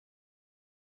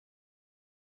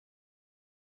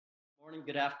Morning,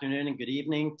 good afternoon, and good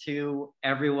evening to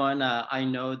everyone. I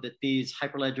know that these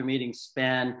Hyperledger meetings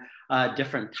span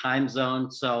different time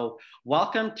zones. So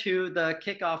welcome to the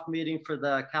kickoff meeting for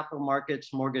the Capital Markets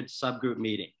Mortgage Subgroup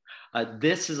meeting.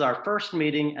 This is our first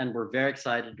meeting and we're very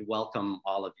excited to welcome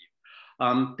all of you.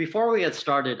 Before we get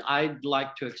started, I'd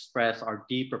like to express our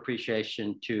deep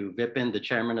appreciation to Vipin, the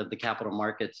chairman of the Capital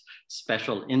Markets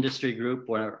Special Industry Group,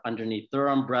 we're underneath their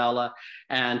umbrella,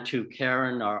 and to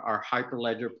Karen, our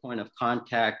Hyperledger point of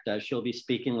contact. She'll be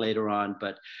speaking later on,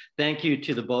 but thank you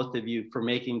to the both of you for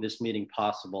making this meeting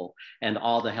possible and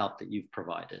all the help that you've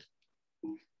provided.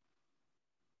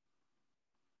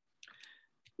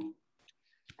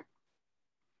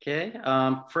 Okay,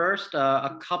 first,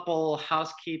 a couple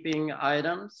housekeeping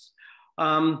items.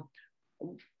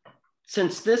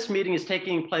 Since this meeting is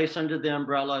taking place under the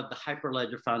umbrella of the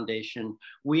Hyperledger Foundation,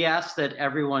 we ask that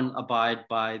everyone abide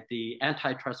by the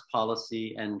antitrust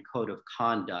policy and code of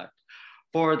conduct.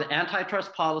 For the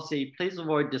antitrust policy, please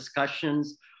avoid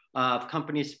discussions of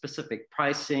company-specific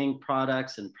pricing,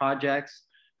 products, and projects.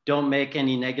 Don't make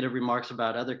any negative remarks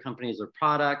about other companies or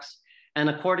products. And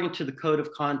according to the code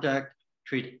of conduct,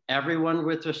 treat everyone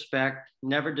with respect,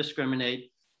 never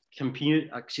discriminate,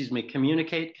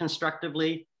 communicate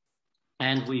constructively,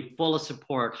 and we fully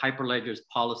support Hyperledger's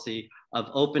policy of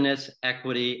openness,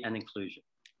 equity, and inclusion.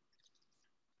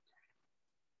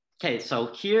 Okay,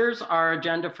 so here's our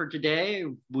agenda for today.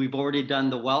 We've already done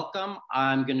the welcome.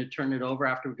 I'm going to turn it over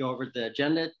after we go over the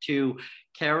agenda to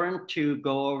Karen to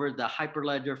go over the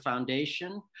Hyperledger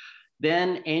Foundation.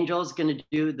 Then Angel is going to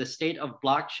do the state of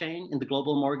blockchain in the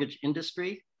global mortgage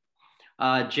industry.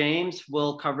 James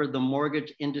will cover the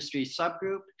mortgage industry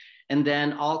subgroup. And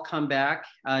then I'll come back,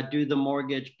 do the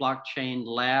mortgage blockchain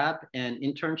lab and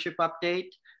internship update,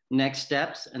 next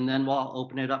steps, and then we'll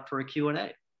open it up for a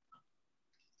Q&A.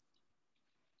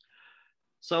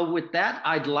 So with that,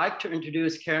 I'd like to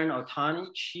introduce Karen Otani.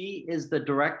 She is the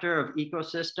Director of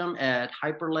Ecosystem at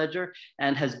Hyperledger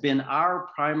and has been our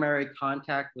primary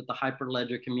contact with the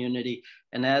Hyperledger community.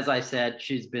 And as I said,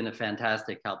 she's been a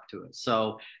fantastic help to us.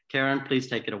 So Karen, please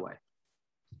take it away.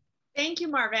 Thank you,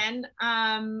 Marvin.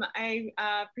 I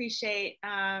appreciate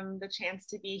the chance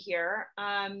to be here.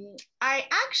 I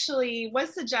actually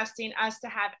was suggesting us to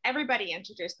have everybody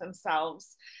introduce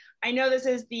themselves. I know this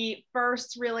is the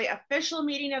first really official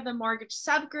meeting of the mortgage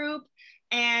subgroup,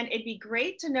 and it'd be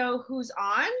great to know who's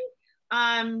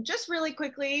on. Just really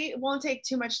quickly, it won't take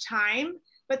too much time,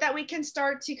 but that we can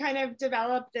start to kind of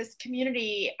develop this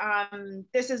community.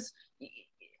 This is,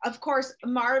 of course,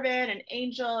 Marvin and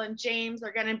Angel and James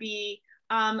are going to be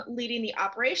leading the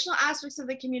operational aspects of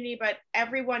the community, but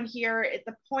everyone here,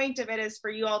 the point of it is for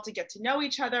you all to get to know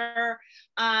each other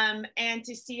and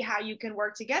to see how you can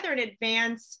work together and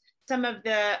advance some of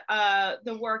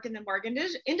the work in the mortgage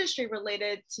industry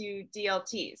related to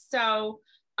DLTs. So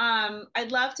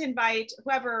I'd love to invite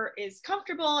whoever is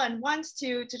comfortable and wants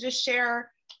to just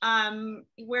share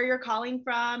where you're calling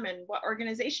from and what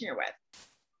organization you're with.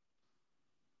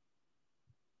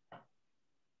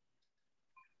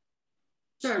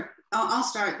 Sure, I'll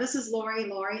start. This is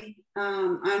Lori.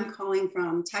 I'm calling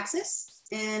from Texas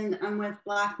and I'm with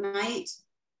Black Knight.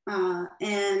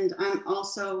 And I'm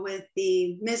also with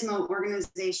the MISMO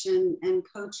organization and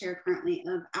co-chair currently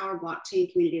of our blockchain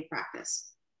community of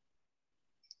practice.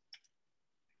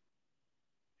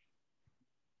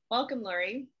 Welcome,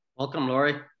 Lori. Welcome,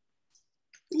 Lori.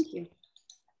 Thank you.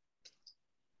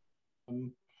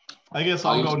 I guess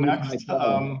I'll go next.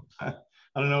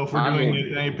 I don't know if we're doing it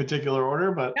in any particular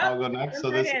order, but I'll go next. So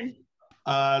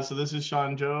this is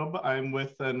Sean Job. I'm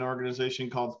with an organization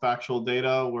called Factual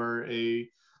Data. We're a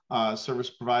service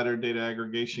provider data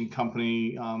aggregation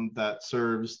company that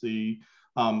serves the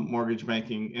mortgage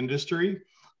banking industry.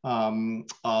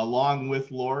 Along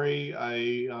with Lori,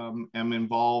 I am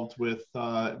involved with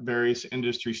various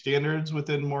industry standards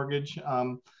within mortgage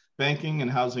banking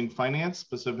and housing finance,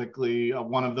 specifically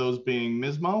one of those being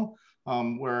MISMO,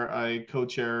 where I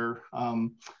co-chair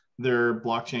their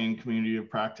blockchain community of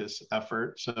practice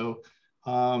effort. So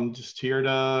just here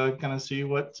to kind of see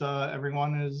what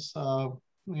everyone is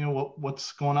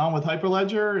what's going on with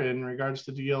Hyperledger in regards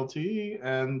to DLT.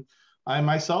 And I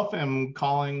myself am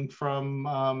calling from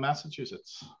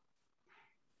Massachusetts.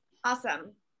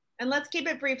 Awesome. And let's keep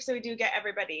it brief so we do get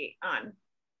everybody on.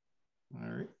 All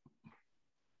right.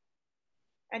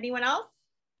 Anyone else?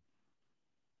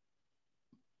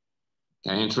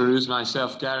 Can I introduce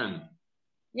myself, Karen?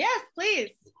 Yes,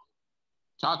 please.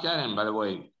 Ciao, Karen, by the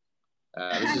way.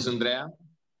 This is Andrea.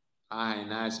 Hi,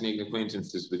 nice making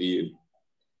acquaintances with you.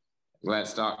 Glad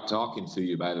to start talking to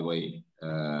you, by the way.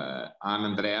 I'm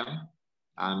Andrea.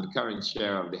 I'm the current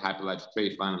chair of the Hyperledger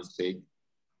Trade Finance SIG.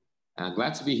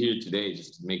 Glad to be here today,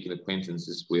 just making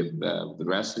acquaintances with the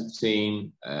rest of the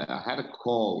team. I had a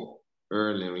call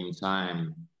earlier in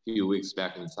time, a few weeks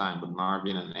back in time, with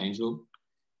Marvin and Angel.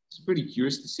 It's pretty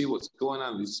curious to see what's going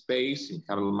on in this space in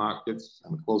capital markets.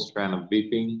 I'm a close friend of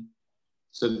Beeping.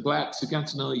 So glad to get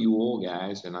to know you all,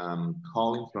 guys, and I'm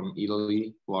calling from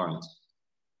Italy, Florence.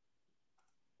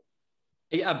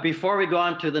 Yeah, before we go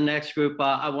on to the next group,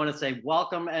 I want to say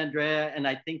welcome, Andrea, and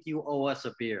I think you owe us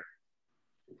a beer.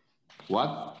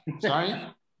 What? Sorry?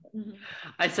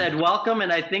 I said welcome,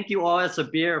 and I think you owe us a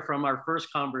beer from our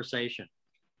first conversation.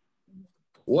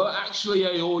 Well, actually,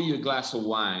 I owe you a glass of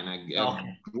wine, a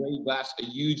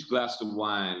huge glass of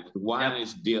wine. The wine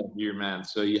is deal here, man.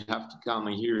 So you have to come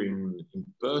here in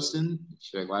person,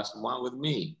 share a glass of wine with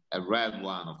me. A red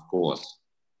one, of course.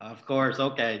 Of course,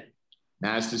 okay.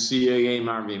 Nice to see you again,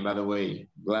 Marvin, by the way.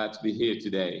 Glad to be here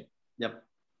today. Yep.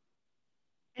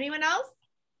 Anyone else?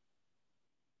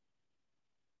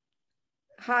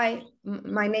 Hi,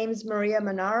 my name is Maria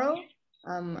Monaro.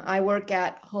 I work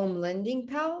at Home Lending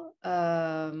Pal.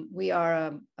 We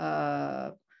are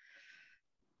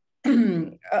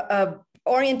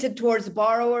oriented towards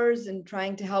borrowers and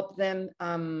trying to help them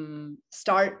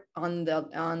start on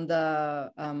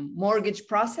the mortgage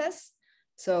process.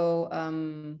 So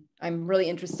I'm really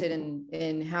interested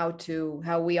in how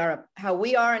we are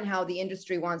and how the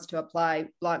industry wants to apply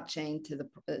blockchain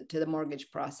to the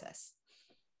mortgage process.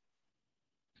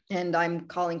 And I'm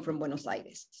calling from Buenos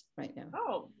Aires right now.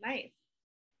 Oh, nice.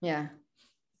 Yeah.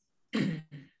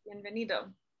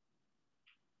 Bienvenido.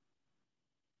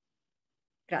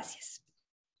 Gracias.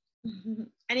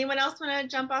 Anyone else want to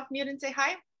jump off mute and say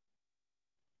hi?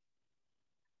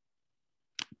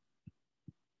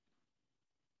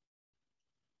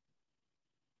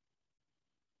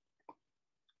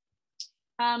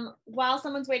 While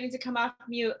someone's waiting to come off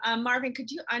mute, Marvin, could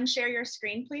you unshare your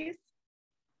screen, please?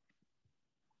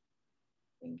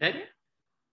 Okay.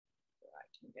 So I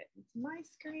can get into my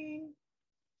screen.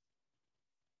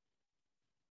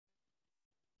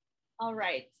 All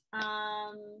right.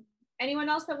 Anyone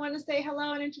else that want to say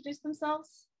hello and introduce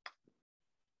themselves?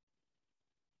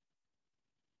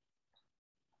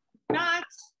 If not,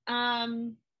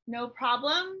 no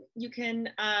problem. You can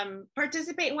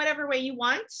participate in whatever way you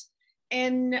want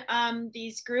in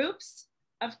these groups.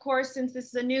 Of course, since this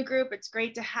is a new group, it's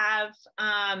great to have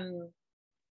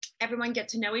everyone get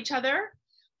to know each other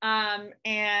and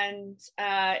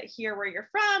hear where you're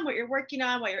from, what you're working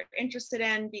on, what you're interested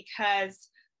in, because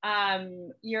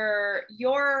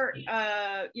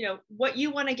what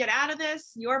you want to get out of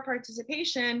this, your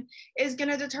participation is going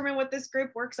to determine what this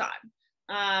group works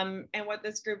on and what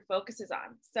this group focuses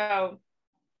on. So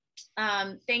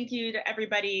thank you to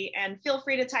everybody, and feel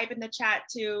free to type in the chat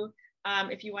too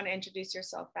if you want to introduce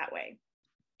yourself that way.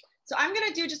 So I'm going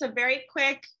to do just a very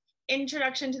quick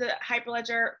introduction to the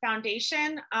Hyperledger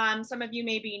Foundation. Some of you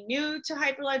may be new to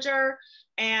Hyperledger,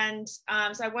 and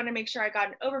so I want to make sure I got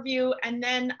an overview, and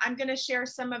then I'm going to share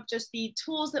some of just the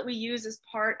tools that we use as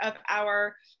part of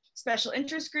our special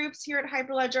interest groups here at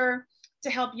Hyperledger to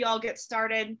help you all get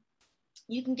started.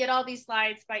 You can get all these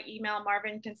slides by email.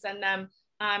 Marvin can send them,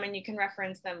 and you can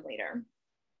reference them later.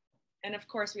 And of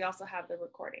course, we also have the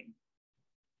recording.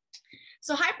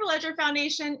 So Hyperledger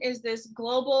Foundation is this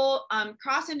global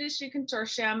cross-industry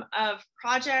consortium of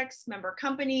projects, member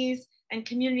companies, and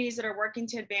communities that are working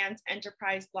to advance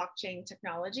enterprise blockchain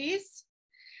technologies.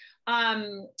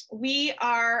 We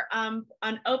are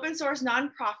an open source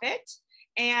nonprofit,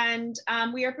 and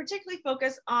we are particularly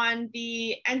focused on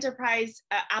the enterprise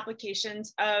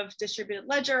applications of distributed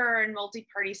ledger and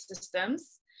multi-party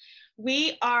systems.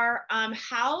 We are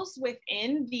housed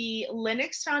within the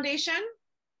Linux Foundation,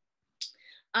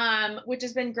 which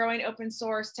has been growing open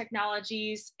source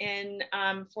technologies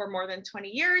for more than 20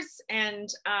 years. And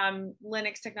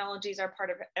Linux technologies are part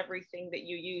of everything that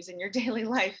you use in your daily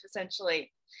life,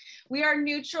 essentially. We are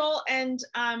neutral and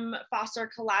foster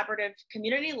a collaborative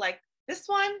community like this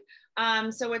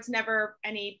one. So it's never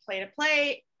any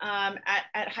play-to-play.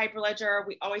 At Hyperledger,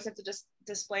 we always have to just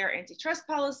display our antitrust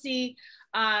policy.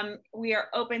 We are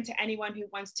open to anyone who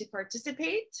wants to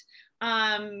participate,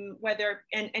 whether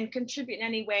and contribute in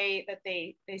any way that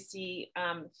they see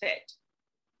fit.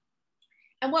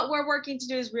 And what we're working to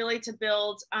do is really to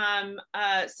build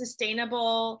a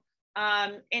sustainable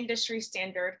industry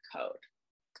standard code.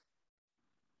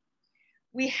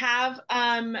 We have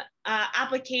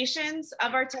applications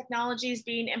of our technologies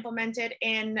being implemented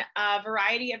in a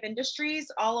variety of industries,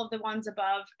 all of the ones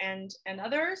above and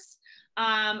others.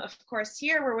 Of course,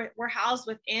 here we're housed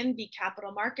within the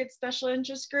capital markets special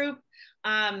interest group.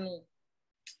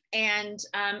 And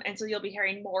so you'll be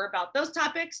hearing more about those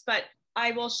topics, but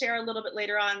I will share a little bit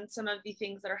later on some of the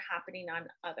things that are happening on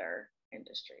other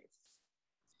industries.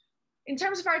 In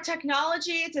terms of our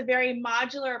technology, it's a very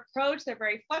modular approach. They're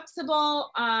very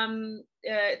flexible.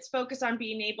 It's focused on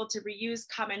being able to reuse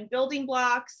common building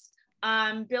blocks,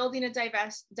 building a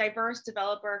diverse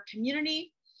developer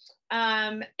community,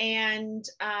 and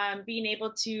being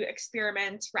able to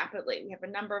experiment rapidly. We have a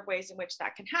number of ways in which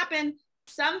that can happen.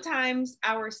 Sometimes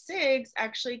our SIGs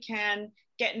actually can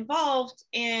get involved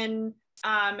in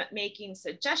making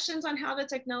suggestions on how the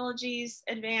technologies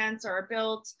advance or are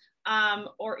built,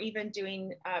 or even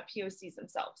doing POCs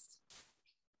themselves.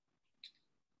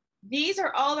 These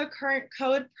are all the current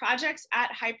code projects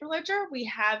at Hyperledger. We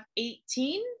have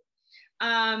 18.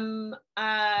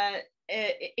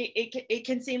 It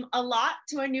can seem a lot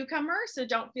to a newcomer, so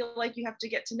don't feel like you have to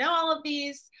get to know all of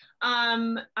these.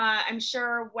 I'm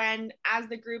sure as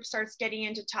the group starts getting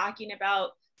into talking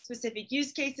about specific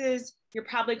use cases, you're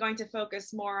probably going to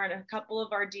focus more on a couple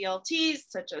of our DLTs,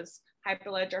 such as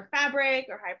Hyperledger Fabric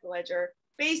or Hyperledger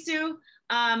Besu.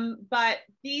 But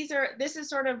this is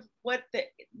sort of what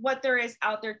there is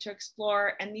out there to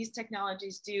explore, and these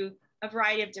technologies do a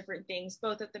variety of different things,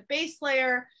 both at the base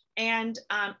layer and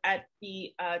at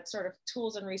the sort of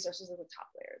tools and resources at the top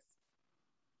layers.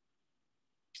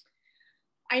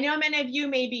 I know many of you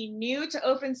may be new to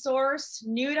open source,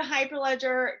 new to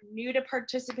Hyperledger, new to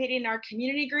participating in our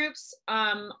community groups.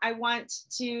 I want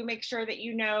to make sure that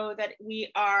you know that we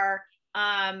have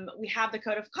the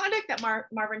code of conduct that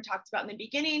Marvin talked about in the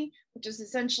beginning, which is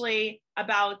essentially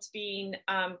about being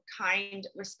kind,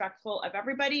 respectful of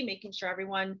everybody, making sure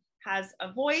everyone has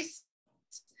a voice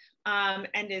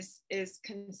and is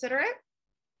considerate.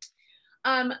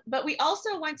 But we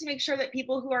also want to make sure that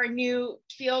people who are new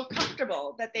feel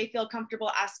comfortable, that they feel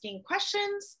comfortable asking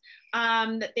questions,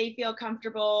 that they feel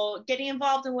comfortable getting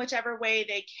involved in whichever way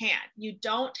they can. You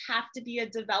don't have to be a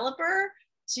developer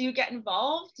to get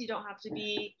involved. You don't have to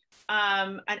be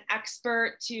an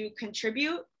expert to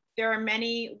contribute. There are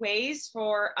many ways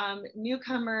for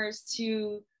newcomers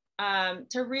to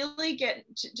really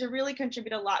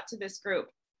contribute a lot to this group.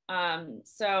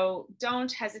 So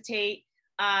don't hesitate.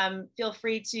 Feel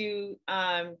free to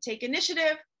take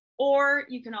initiative, or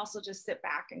you can also just sit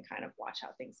back and kind of watch how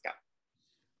things go.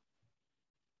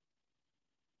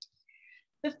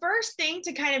 The first thing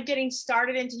to kind of getting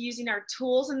started into using our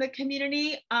tools in the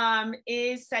community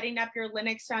is setting up your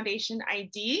Linux Foundation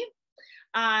ID.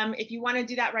 If you want to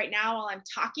do that right now while I'm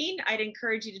talking, I'd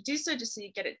encourage you to do so just so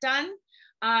you get it done.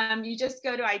 You just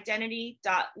go to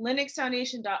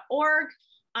identity.linuxfoundation.org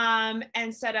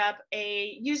and set up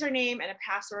a username and a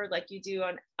password like you do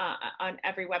on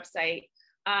every website.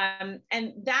 And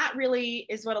that really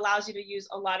is what allows you to use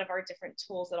a lot of our different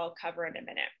tools that I'll cover in a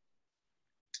minute.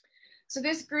 So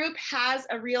this group has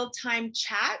a real-time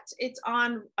chat. It's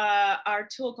on our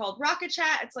tool called Rocket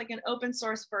Chat. It's like an open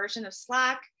source version of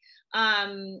Slack.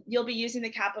 You'll be using the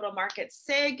Capital Markets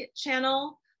SIG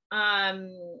channel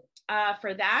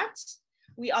for that.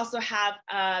 We also have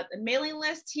a mailing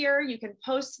list here. You can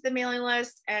post to the mailing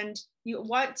list, and you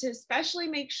want to especially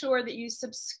make sure that you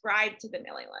subscribe to the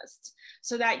mailing list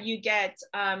so that you get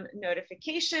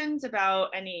notifications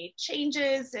about any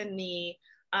changes in the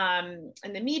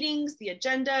meetings, the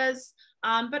agendas,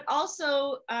 but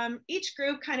also each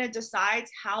group kind of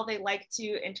decides how they like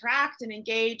to interact and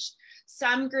engage.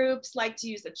 Some groups like to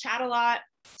use the chat a lot.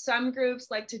 Some groups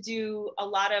like to do a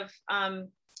lot of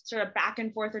sort of back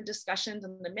and forth or discussions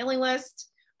on the mailing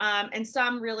list. And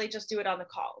some really just do it on the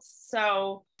calls.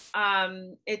 So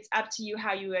it's up to you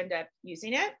how you end up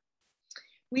using it.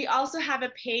 We also have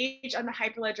a page on the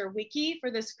Hyperledger Wiki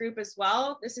for this group as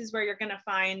well. This is where you're going to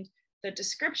find the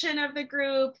description of the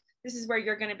group. This is where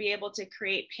you're going to be able to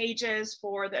create pages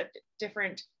for the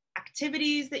different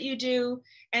activities that you do.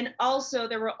 And also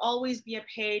there will always be a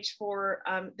page for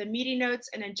the meeting notes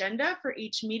and agenda for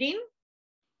each meeting,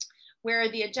 where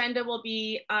the agenda will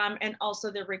be, and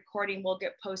also the recording will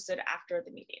get posted after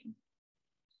the meeting.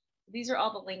 These are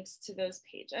all the links to those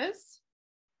pages.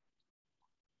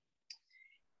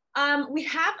 We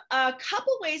have a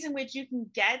couple ways in which you can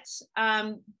get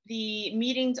the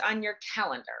meetings on your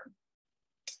calendar.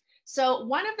 So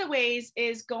one of the ways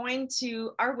is going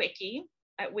to our wiki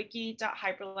at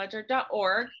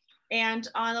wiki.hyperledger.org. And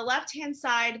on the left-hand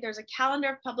side, there's a calendar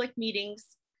of public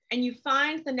meetings, and you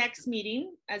find the next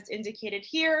meeting as indicated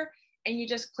here, and you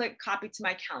just click copy to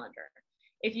my calendar.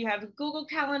 If you have a Google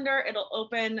Calendar, it'll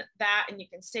open that and you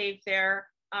can save there,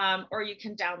 or you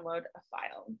can download a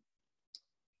file.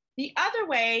 The other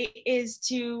way is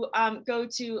to go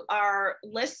to our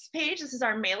lists page. This is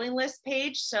our mailing list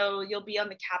page. So you'll be on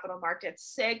the Capital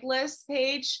Markets SIG list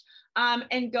page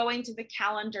and going to the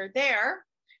calendar there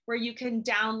where you can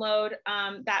download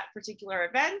that particular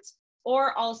event,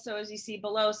 or also, as you see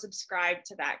below, subscribe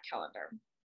to that calendar.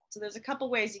 So there's a couple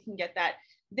ways you can get that.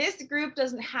 This group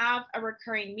doesn't have a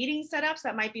recurring meeting set up, so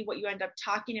that might be what you end up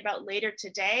talking about later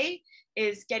today,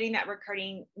 is getting that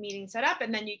recurring meeting set up,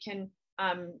 and then you can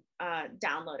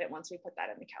download it once we put that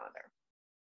in the calendar.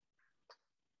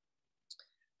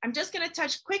 I'm just going to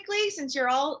touch quickly, since you're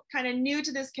all kind of new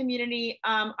to this community,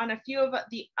 on a few of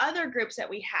the other groups that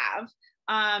we have.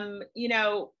 You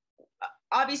know,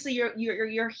 obviously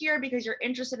you're here because you're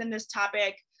interested in this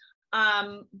topic,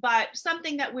 but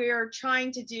something that we're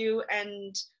trying to do,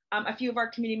 and a few of our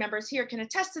community members here can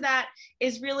attest to that,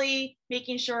 is really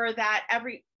making sure that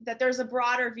there's a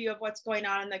broader view of what's going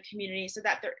on in the community, so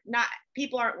that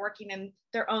people aren't working in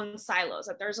their own silos,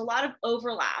 that there's a lot of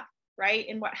overlap, right,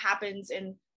 in what happens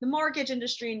in the mortgage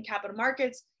industry and capital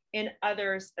markets and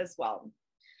others as well.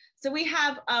 So we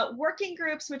have working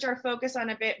groups which are focused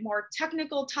on a bit more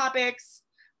technical topics.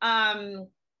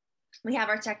 We have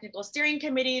our technical steering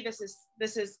committee. This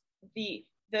is the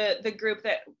group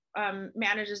that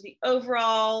manages the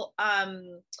overall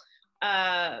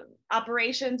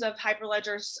operations of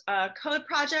Hyperledger's code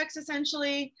projects,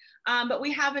 essentially. But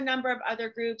we have a number of other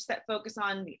groups that focus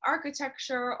on the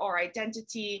architecture or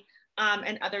identity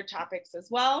and other topics as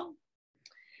well.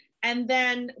 And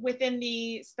then within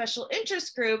the special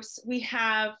interest groups, we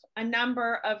have a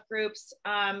number of groups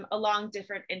along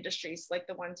different industries, like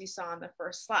the ones you saw on the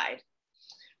first slide.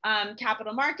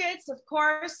 Capital markets, of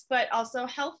course, but also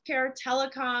healthcare,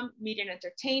 telecom, media and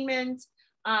entertainment,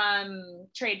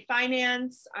 trade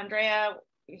finance. Andrea,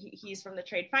 he's from the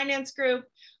trade finance group.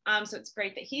 So it's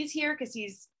great that he's here, because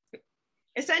he's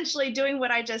essentially doing what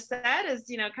I just said, is,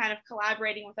 you know, kind of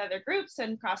collaborating with other groups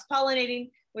and cross-pollinating,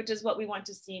 which is what we want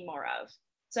to see more of.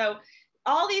 So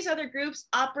all these other groups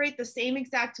operate the same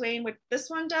exact way in which this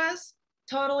one does.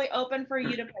 Totally open for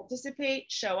you to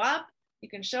participate, show up. You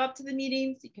can show up to the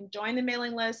meetings, you can join the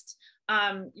mailing list.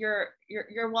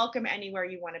 You're welcome anywhere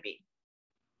you want to be.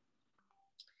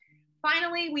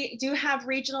 Finally, we do have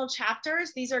regional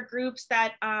chapters. These are groups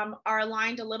that are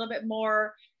aligned a little bit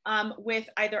more with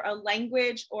either a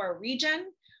language or a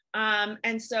region.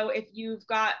 And so if you've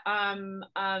got,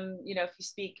 you know, if you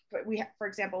speak, for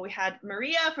example, we had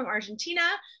Maria from Argentina.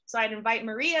 So I'd invite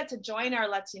Maria to join our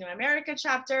Latino America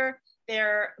chapter.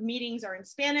 Their meetings are in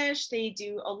Spanish. They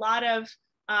do a lot of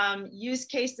use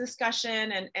case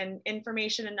discussion and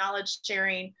information and knowledge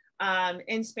sharing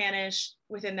in Spanish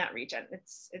within that region.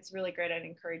 It's really great. I'd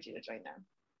encourage you to join them.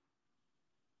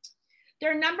 There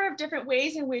are a number of different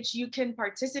ways in which you can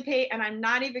participate, and I'm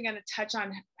not even going to touch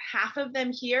on half of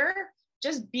them here.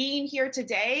 Just being here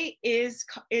today is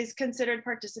considered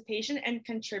participation and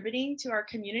contributing to our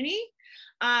community.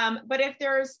 But if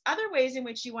there's other ways in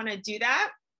which you want to do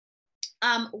that,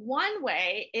 one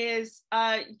way is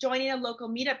joining a local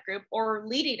meetup group or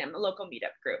leading a local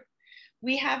meetup group.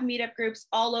 We have meetup groups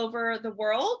all over the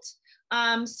world.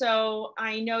 So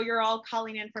I know you're all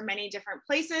calling in from many different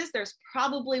places. There's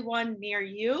probably one near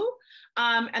you.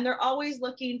 And they're always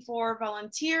looking for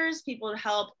volunteers, people to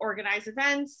help organize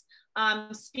events,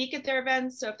 speak at their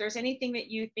events. So if there's anything that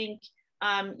you think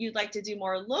you'd like to do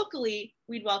more locally,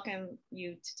 we'd welcome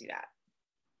you to do that.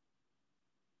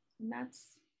 And that's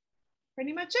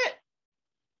pretty much it.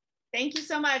 Thank you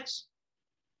so much.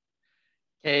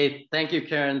 Okay, thank you,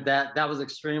 Karen. That was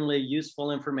extremely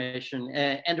useful information,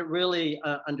 and it really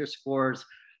underscores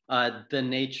the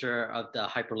nature of the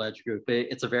Hyperledger group.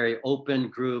 It's a very open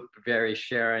group, very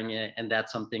sharing, and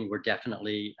that's something we're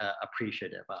definitely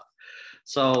appreciative of.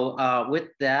 So with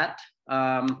that,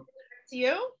 to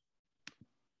you.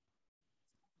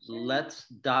 Let's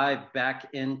dive back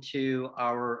into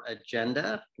our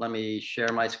agenda. Let me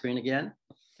share my screen again.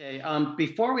 Okay,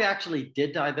 before we actually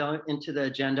did dive into the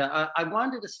agenda, I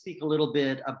wanted to speak a little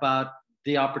bit about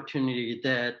the opportunity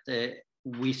that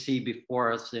we see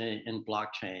before us in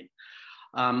blockchain.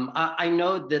 I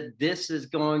know that this is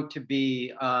going to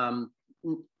be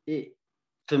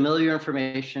familiar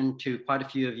information to quite a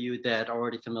few of you that are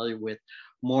already familiar with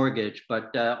mortgage,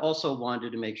 but also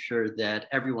wanted to make sure that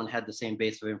everyone had the same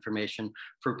base of information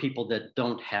for people that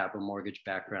don't have a mortgage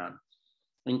background.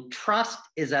 And trust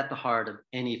is at the heart of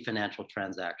any financial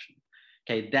transaction.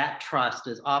 Okay, that trust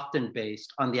is often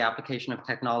based on the application of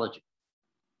technology.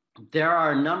 There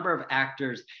are a number of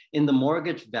actors in the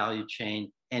mortgage value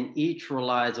chain, and each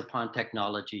relies upon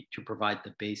technology to provide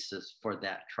the basis for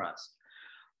that trust.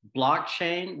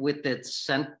 Blockchain, with its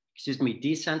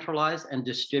decentralized and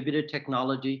distributed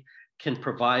technology can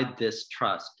provide this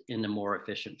trust in a more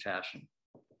efficient fashion.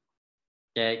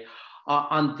 Okay,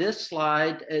 on this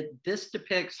slide, this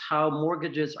depicts how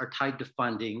mortgages are tied to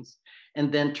fundings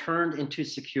and then turned into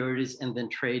securities and then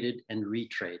traded and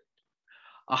retraded.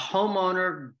 A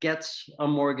homeowner gets a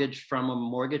mortgage from a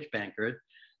mortgage banker.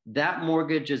 That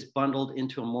mortgage is bundled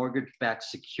into a mortgage-backed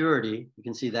security. You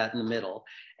can see that in the middle.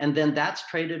 And then that's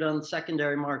traded on the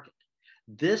secondary market.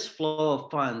 This flow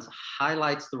of funds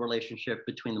highlights the relationship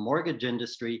between the mortgage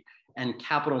industry and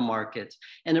capital markets.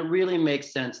 And it really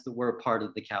makes sense that we're a part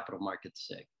of the capital markets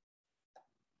SIG.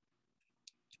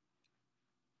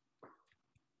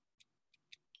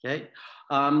 Okay,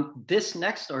 this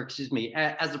next, or excuse me,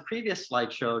 as the previous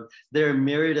slide showed, there are a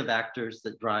myriad of actors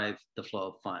that drive the flow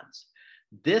of funds.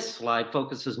 This slide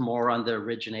focuses more on the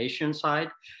origination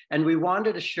side, and we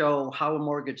wanted to show how a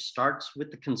mortgage starts with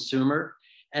the consumer.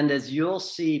 And as you'll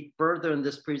see further in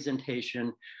this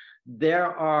presentation,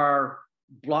 there are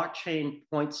blockchain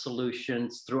point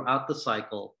solutions throughout the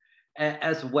cycle,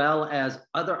 as well as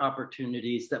other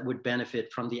opportunities that would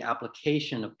benefit from the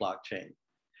application of blockchain.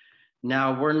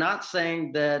 Now, we're not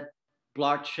saying that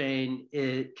blockchain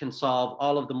can solve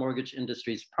all of the mortgage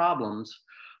industry's problems,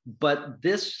 but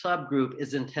this subgroup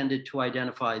is intended to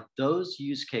identify those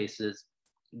use cases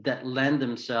that lend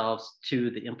themselves to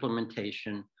the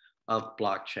implementation of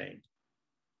blockchain.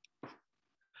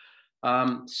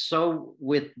 So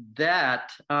with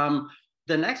that,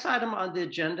 the next item on the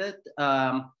agenda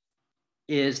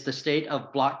is the state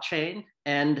of blockchain.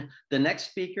 And the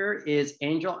next speaker is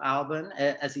Angel Alban.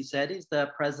 As he said, he's the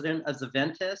president of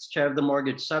Zaventus, chair of the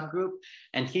mortgage subgroup,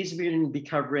 and he's going to be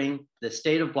covering the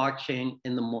state of blockchain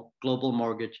in the global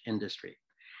mortgage industry.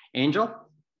 Angel?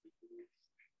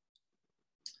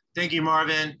 Thank you,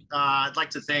 Marvin. I'd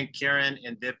like to thank Karen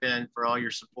and Vipin for all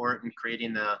your support in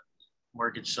creating the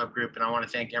mortgage subgroup. And I want to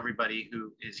thank everybody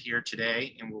who is here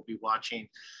today and will be watching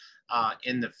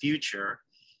in the future.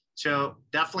 So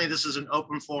definitely this is an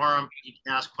open forum. You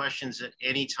can ask questions at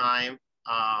any time.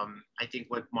 I think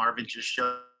what Marvin just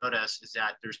showed us is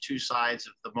that there's two sides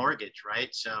of the mortgage, right?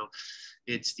 So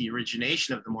it's the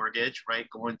origination of the mortgage, right?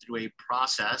 Going through a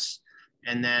process.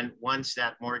 And then once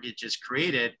that mortgage is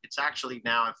created, it's actually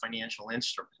now a financial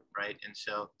instrument, right? And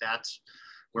so that's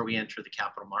where we enter the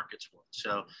capital markets world.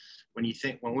 So when you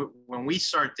think, when we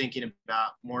start thinking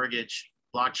about mortgage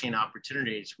blockchain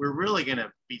opportunities, we're really going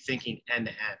to be thinking end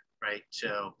to end, right?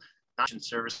 So not just in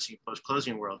servicing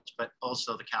post-closing worlds, but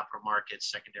also the capital markets,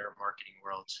 secondary marketing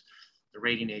worlds, the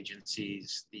rating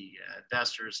agencies, the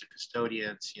investors, the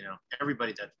custodians, you know,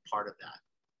 everybody that's part of that.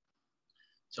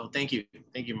 So thank you,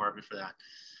 Marvin, for that.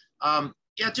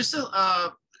 Yeah, just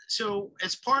so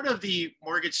as part of the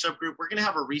mortgage subgroup, we're going to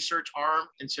have a research arm,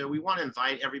 and so we want to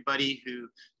invite everybody who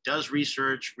does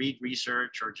research, read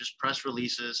research, or just press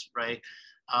releases, right?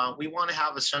 We want to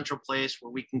have a central place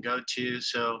where we can go to.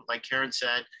 So, like Karen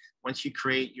said, once you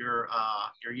create your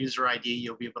user ID,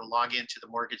 you'll be able to log into the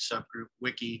mortgage subgroup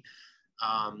wiki.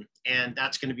 And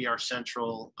that's going to be our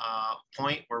central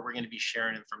point where we're going to be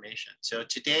sharing information. So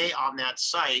today on that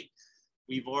site,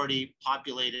 we've already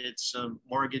populated some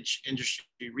mortgage industry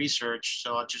research.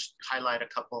 So I'll just highlight a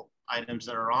couple items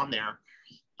that are on there.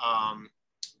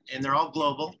 And they're all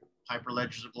global.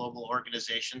 Hyperledger is a global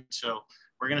organization. So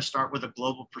we're going to start with a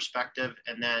global perspective,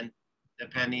 and then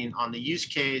depending on the use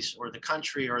case or the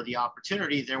country or the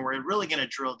opportunity, then we're really going to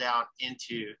drill down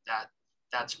into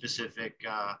that specific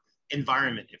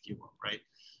environment, if you will, right?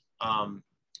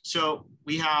 So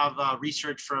we have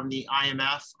research from the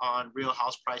IMF on real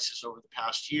house prices over the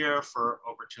past year for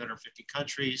over 250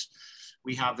 countries.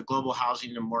 We have the Global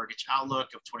Housing and Mortgage Outlook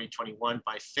of 2021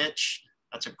 by Fitch.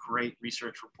 That's a great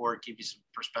research report, give you some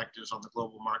perspectives on the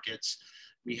global markets.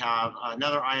 We have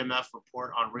another IMF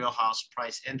report on real house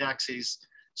price indexes.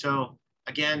 So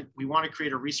again, we want to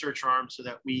create a research arm so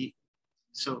that we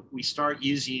start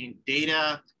using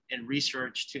data and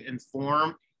research to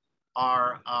inform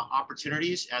our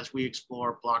opportunities as we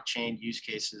explore blockchain use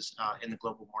cases in the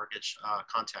global mortgage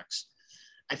context.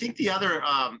 I think the other,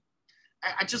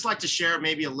 I'd just like to share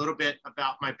maybe a little bit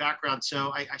about my background.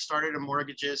 So I started in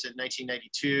mortgages in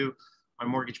 1992, my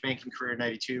mortgage banking career in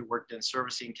 92, worked in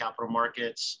servicing capital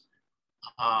markets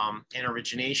and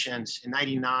originations. In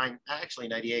 99, actually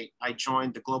 98, I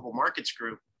joined the Global Markets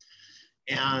Group,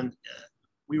 and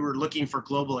we were looking for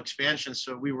global expansion.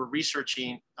 So we were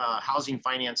researching housing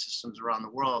finance systems around the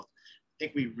world. I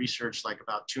think we researched like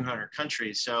about 200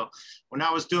 countries. So when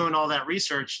I was doing all that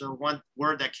research, the one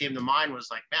word that came to mind was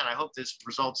like, man, I hope this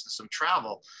results in some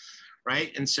travel,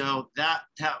 right? And so that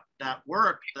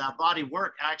body of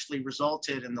work actually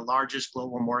resulted in the largest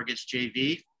global mortgage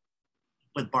JV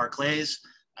with Barclays.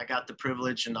 I got the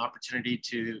privilege and opportunity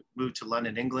to move to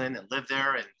London, England, and live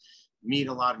there and meet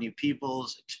a lot of new people,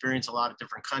 experience a lot of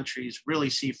different countries, really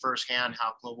see firsthand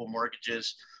how global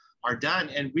mortgages are done.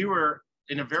 And we were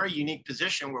in a very unique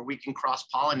position where we can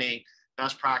cross-pollinate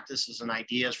best practices and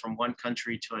ideas from one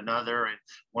country to another and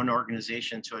one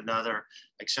organization to another,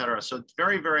 et cetera. So it's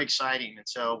very, very exciting. And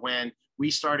so when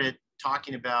we started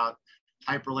talking about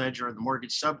Hyperledger and the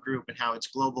mortgage subgroup and how it's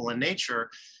global in nature,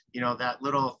 that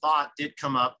little thought did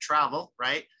come up, travel,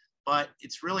 right? But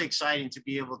it's really exciting to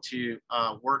be able to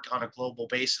work on a global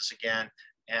basis again.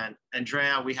 And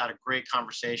Andrea, we had a great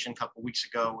conversation a couple of weeks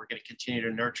ago. We're going to continue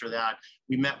to nurture that.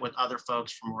 We met with other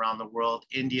folks from around the world,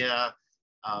 India,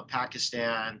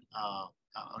 Pakistan,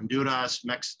 Honduras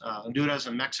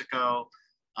and Mexico,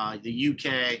 the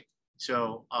UK.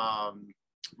 So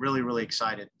really, really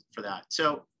excited for that.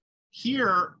 So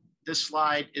here, this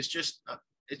slide is just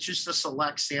it's just a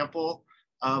select sample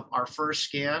of our first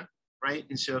scan, right?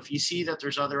 And so if you see that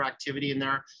there's other activity in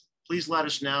there, please let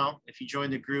us know. If you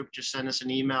join the group, just send us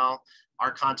an email.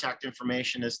 Our contact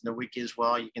information is in the wiki as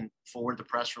well. You can forward the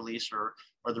press release or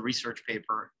the research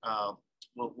paper.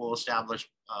 We'll establish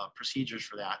procedures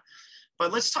for that.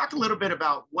 But let's talk a little bit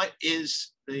about what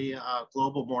is the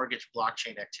global mortgage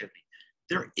blockchain activity.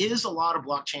 There is a lot of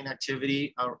blockchain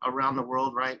activity around the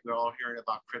world, right? We're all hearing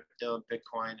about crypto,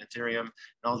 Bitcoin, Ethereum, and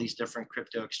all these different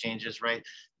crypto exchanges, right?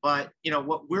 But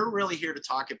what we're really here to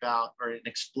talk about or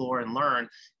explore and learn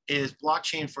is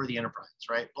blockchain for the enterprise,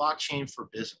 right? Blockchain for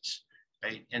business,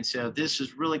 right? And so this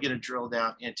is really going to drill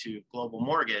down into global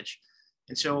mortgage.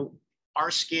 And so our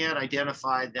scan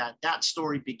identified that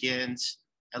story begins,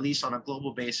 at least on a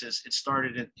global basis. It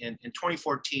started in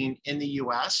 2014 in the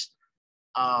US.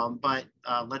 But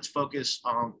let's focus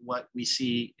on what we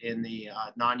see in the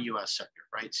non-US sector,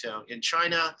 right? So in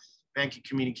China, banking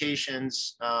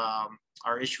communications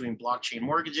are issuing blockchain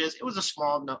mortgages. It was a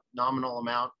small nominal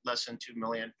amount, less than $2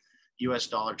 million US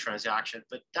transaction,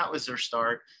 but that was their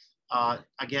start.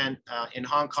 Again, in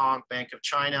Hong Kong, Bank of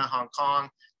China, Hong Kong,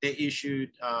 they issued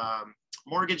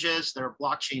mortgages that are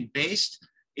blockchain based.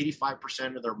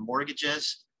 85% of their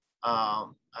mortgages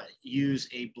use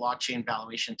a blockchain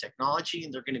valuation technology,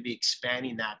 and they're going to be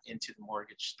expanding that into the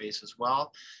mortgage space as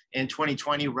well. In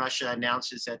 2020, Russia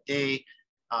announces that they,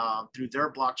 through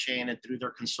their blockchain and through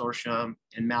their consortium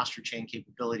and master chain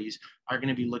capabilities, are going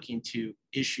to be looking to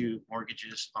issue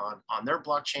mortgages on their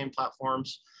blockchain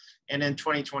platforms. And in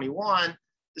 2021,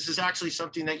 this is actually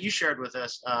something that you shared with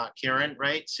us, Karen,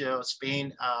 right? So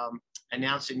Spain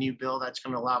announced a new bill that's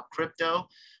going to allow crypto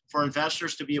for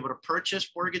investors to be able to purchase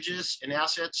mortgages and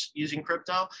assets using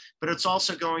crypto, but it's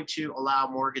also going to allow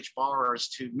mortgage borrowers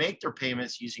to make their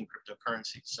payments using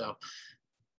cryptocurrency. So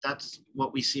that's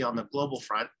what we see on the global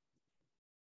front.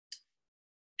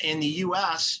 In the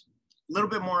US, a little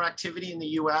bit more activity in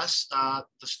the US.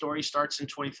 The story starts in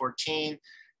 2014.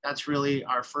 That's really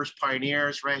our first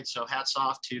pioneers, right? So hats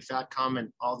off to FATCOM and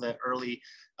all the early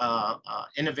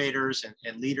innovators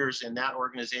and leaders in that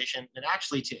organization, and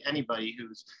actually to anybody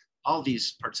who's all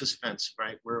these participants,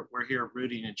 right? We're here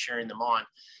rooting and cheering them on.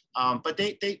 But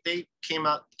they came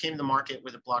to the market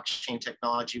with a blockchain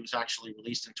technology. It was actually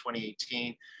released in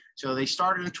 2018. So they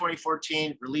started in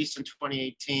 2014, released in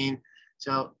 2018.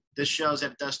 So this shows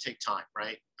that it does take time,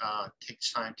 right? It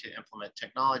takes time to implement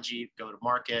technology, go to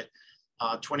market.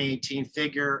 2018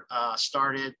 Figure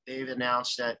started. They've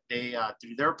announced that they,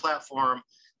 through their platform,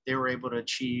 they were able to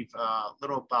achieve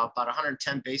about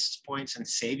 110 basis points in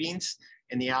savings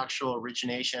in the actual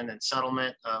origination and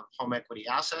settlement of home equity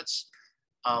assets.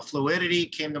 Fluidity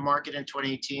came to market in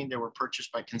 2018. They were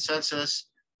purchased by Consensus.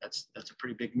 That's a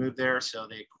pretty big move there. So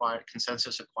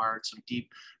Consensus acquired some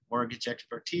deep mortgage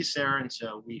expertise there. And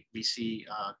so we see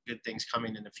good things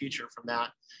coming in the future from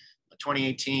that.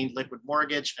 2018, Liquid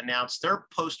Mortgage announced their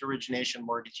post-origination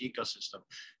mortgage ecosystem.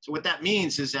 So what that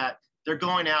means is that they're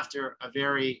going after a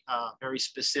very, very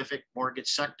specific mortgage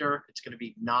sector. It's going to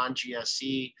be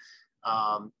non-GSE.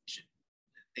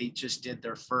 They just did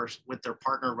their first with their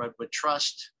partner Redwood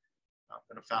Trust. I'm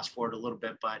going to fast forward a little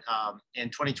bit, but in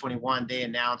 2021, they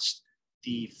announced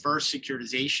the first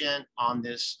securitization on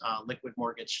this Liquid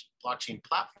Mortgage blockchain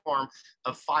platform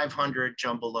of 500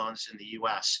 jumbo loans in the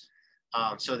US.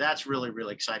 So that's really,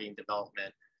 really exciting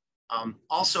development.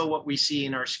 Also, what we see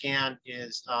in our scan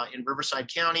is in Riverside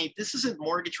County, this isn't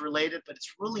mortgage related, but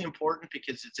it's really important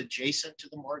because it's adjacent to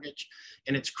the mortgage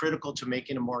and it's critical to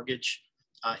making a mortgage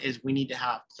is we need to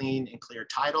have clean and clear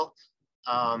title.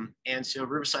 And so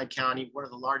Riverside County, one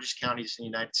of the largest counties in the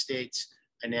United States,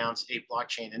 announced a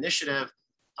blockchain initiative,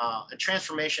 a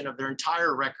transformation of their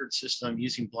entire record system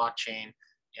using blockchain.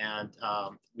 And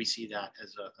we see that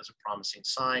as a promising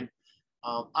sign.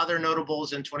 Other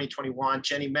notables in 2021,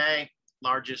 Jenny Mae,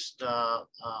 largest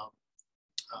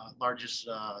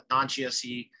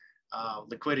non-GSE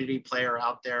liquidity player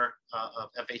out there of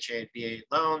FHA and VA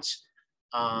loans.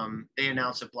 They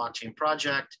announced a blockchain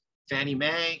project. Fannie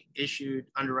Mae issued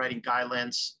underwriting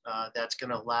guidelines that's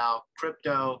going to allow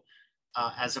crypto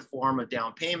as a form of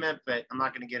down payment, but I'm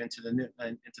not going to get into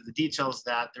the details of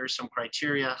that. There's some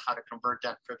criteria how to convert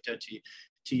that crypto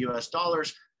to US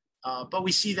dollars. But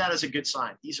we see that as a good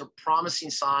sign. These are promising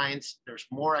signs. There's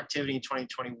more activity in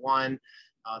 2021.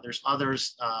 There's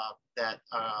others that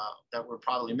we're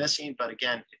probably missing. But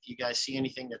again, if you guys see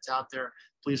anything that's out there,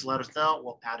 please let us know.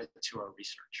 We'll add it to our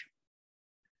research.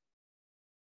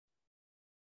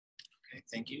 Okay,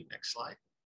 thank you. Next slide.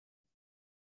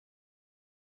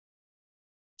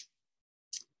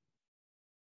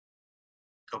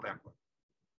 Go backward.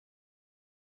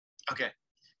 Okay,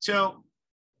 so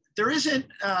there isn't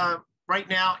right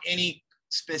now any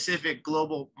specific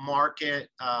global market,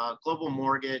 global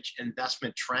mortgage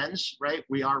investment trends, right?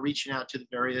 We are reaching out to the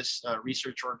various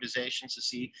research organizations to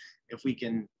see if we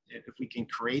can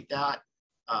create that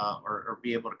or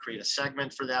be able to create a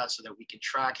segment for that so that we can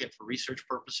track it for research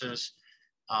purposes.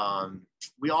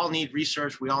 We all need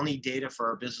research. We all need data for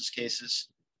our business cases.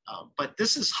 But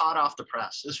this is hot off the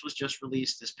press. This was just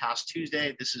released this past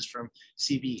Tuesday. This is from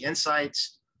CB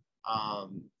Insights.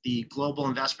 The global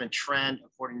investment trend,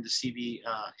 according to CB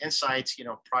Insights,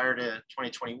 prior to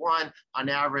 2021, on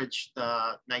average,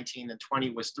 the 19 and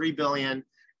 20 was 3 billion,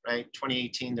 right?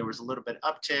 2018, there was a little bit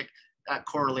uptick. That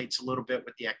correlates a little bit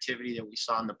with the activity that we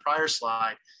saw in the prior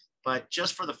slide. But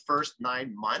just for the first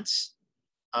 9 months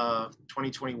of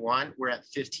 2021, we're at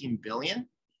 15 billion.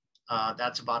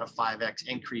 That's about a 5x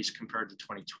increase compared to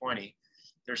 2020.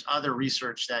 There's other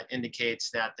research that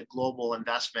indicates that the global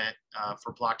investment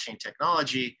for blockchain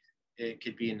technology, it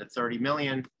could be in the 30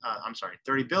 billion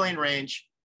range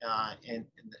in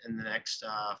the next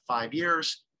 5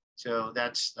 years. So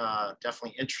that's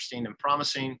definitely interesting and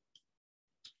promising.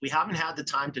 We haven't had the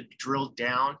time to drill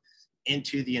down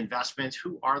into the investments.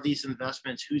 Who are these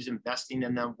investments? Who's investing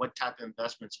in them? What type of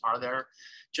investments are there?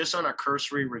 Just on a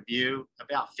cursory review,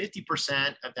 about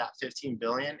 50% of that 15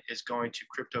 billion is going to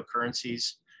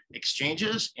cryptocurrencies,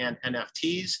 exchanges, and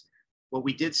NFTs. What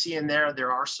we did see in there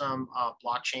are some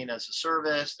blockchain as a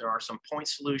service. There are some point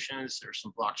solutions. There's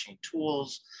some blockchain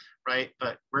tools, right?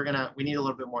 But we need a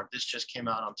little bit more. This just came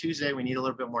out on Tuesday. We need a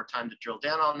little bit more time to drill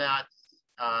down on that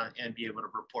and be able to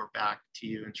report back to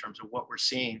you in terms of what we're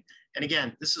seeing. And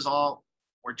again, this is all,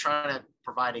 we're trying to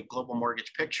provide a global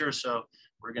mortgage picture. So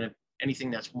anything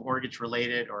that's mortgage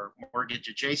related or mortgage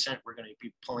adjacent, we're going to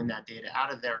be pulling that data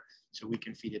out of there so we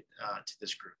can feed it to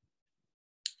this group.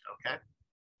 Okay.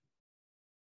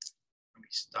 Let me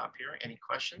stop here. Any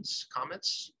questions,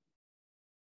 comments?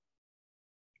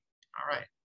 All right.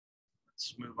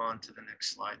 Let's move on to the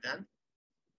next slide then.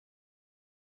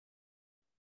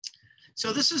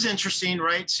 So this is interesting,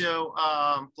 right? So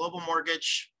global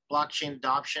mortgage, blockchain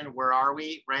adoption, where are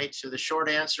we, right? So the short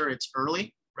answer, it's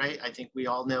early, right? I think we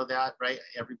all know that, right?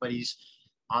 Everybody's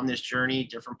on this journey,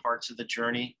 different parts of the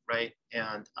journey, right?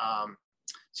 And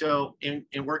so in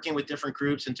working with different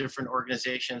groups and different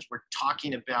organizations, we're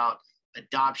talking about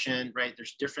adoption, right?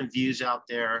 There's different views out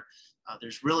there.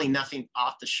 There's really nothing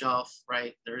off the shelf,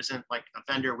 right? There isn't like a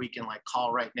vendor we can like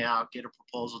call right now, get a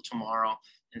proposal tomorrow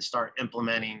and start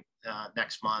implementing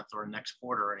next month or next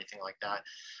quarter or anything like that.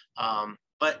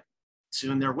 But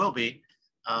soon there will be.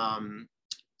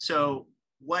 So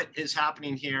what is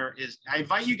happening here is I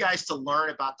invite you guys to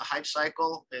learn about the hype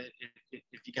cycle.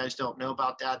 If you guys don't know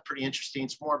about that, pretty interesting.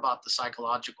 It's more about the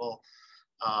psychological,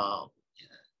 how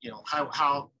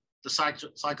the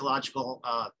psychological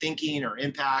thinking or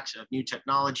impacts of new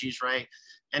technologies, right?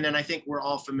 And then I think we're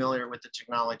all familiar with the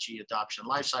technology adoption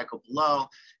lifecycle below.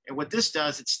 And what this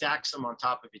does, it stacks them on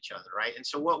top of each other, right? And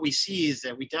so what we see is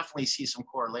that we definitely see some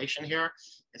correlation here.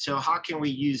 And so how can we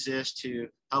use this to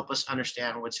help us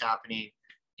understand what's happening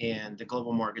in the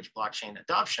global mortgage blockchain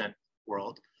adoption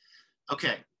world?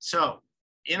 Okay, so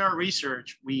in our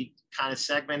research, we kind of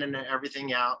segmented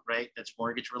everything out, right? That's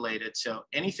mortgage related. So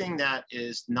anything that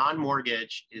is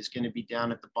non-mortgage is going to be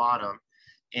down at the bottom.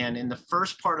 And in the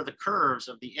first part of the curves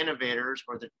of the innovators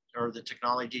or the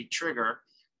technology trigger,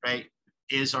 right,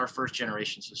 is our first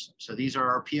generation system. So these are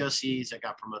our POCs that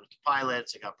got promoted to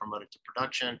pilots, that got promoted to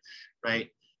production, right?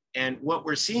 And what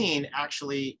we're seeing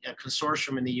actually, a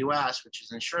consortium in the US, which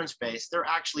is insurance-based, they're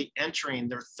actually entering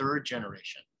their third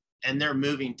generation and they're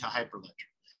moving to Hyperledger.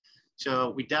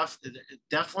 So we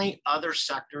definitely other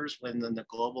sectors within the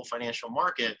global financial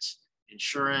markets,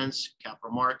 insurance,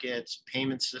 capital markets,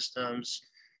 payment systems,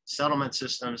 settlement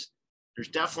systems. There's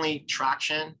definitely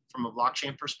traction from a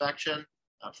blockchain perspective,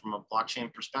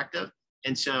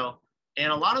 And so,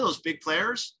 and a lot of those big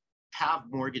players have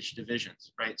mortgage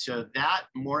divisions, right? So that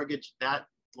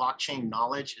blockchain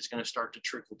knowledge is going to start to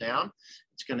trickle down.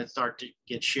 It's going to start to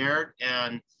get shared,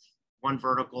 and one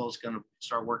vertical is going to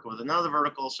start working with another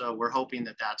vertical. So we're hoping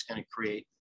that that's going to create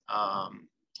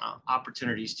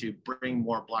opportunities to bring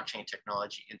more blockchain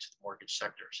technology into the mortgage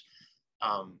sectors.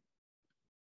 I'm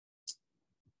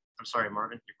sorry,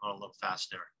 Marvin, you're going a little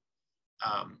fast there.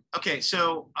 Okay,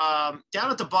 so down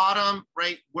at the bottom,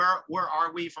 right, where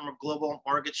are we from a global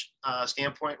mortgage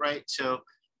standpoint, right? So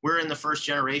we're in the first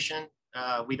generation.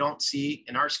 We don't see,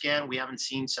 in our scan, we haven't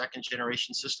seen second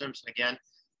generation systems. Again,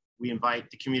 we invite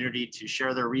the community to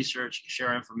share their research,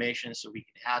 share information so we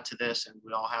can add to this, and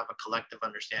we all have a collective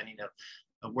understanding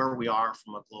of where we are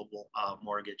from a global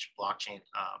mortgage blockchain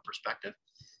perspective.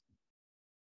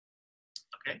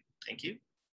 Okay, thank you.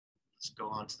 Let's go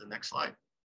on to the next slide.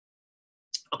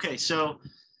 Okay, so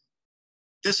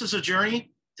this is a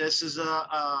journey. This is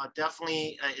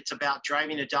definitely, it's about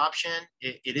driving adoption.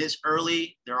 It is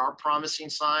early. There are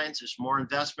promising signs. There's more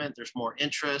investment. There's more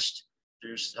interest.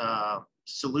 There's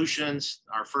solutions.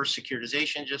 Our first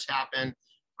securitization just happened,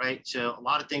 right? So a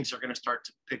lot of things are going to start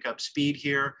to pick up speed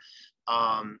here.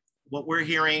 What we're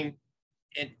hearing,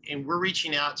 and we're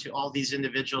reaching out to all these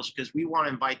individuals because we want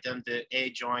to invite them to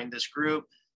join this group,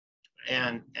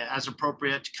 and as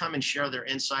appropriate to come and share their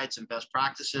insights and best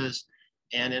practices.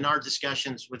 And in our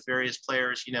discussions with various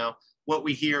players, you know, what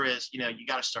we hear is, you know, you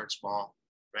got to start small,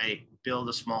 right? Build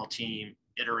a small team,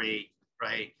 iterate,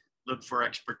 right? Look for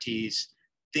expertise,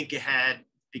 think ahead,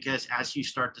 because as you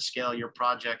start to scale your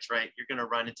projects, right, you're going to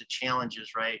run into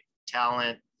challenges, right?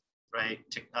 Talent, right?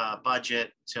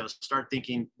 Budget. So start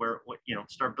thinking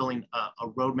start building a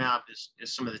roadmap is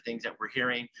some of the things that we're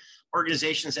hearing.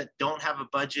 Organizations that don't have a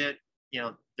budget, you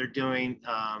know, they're doing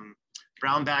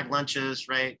brown bag lunches,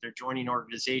 right? They're joining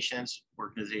organizations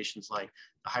like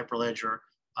the Hyperledger,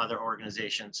 other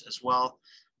organizations as well.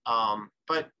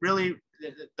 But really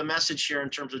the message here in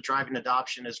terms of driving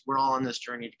adoption is we're all on this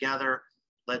journey together.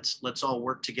 Let's all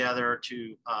work together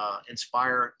to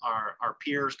inspire our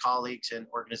peers, colleagues, and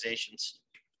organizations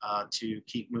to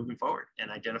keep moving forward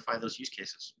and identify those use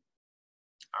cases.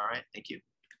 All right, thank you.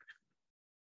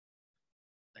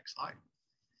 Next slide.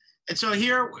 And so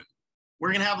here,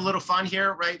 we're gonna have a little fun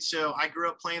here, right? So I grew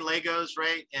up playing Legos,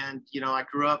 right? And you know, I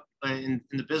grew up in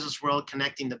the business world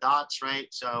connecting the dots, right?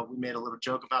 So we made a little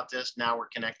joke about this. Now we're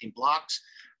connecting blocks,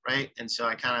 right? And so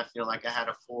I kind of feel like I had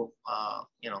a full,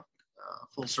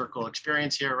 full circle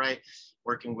experience here, right?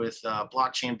 Working with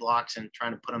blockchain blocks and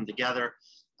trying to put them together.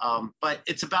 But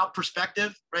it's about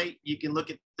perspective, right? You can look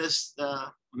at this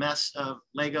mess of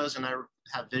Legos, and I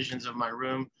have visions of my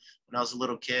room when I was a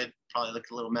little kid, probably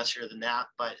looked a little messier than that,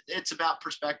 but it's about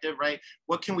perspective, right?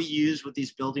 What can we use with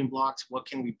these building blocks? What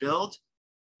can we build?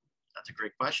 That's a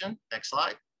great question. Next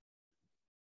slide.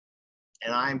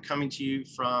 And I'm coming to you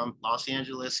from Los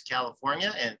Angeles,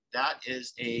 California, and that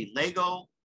is a Lego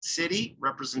city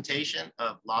representation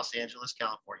of Los Angeles,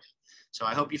 California. So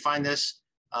I hope you find this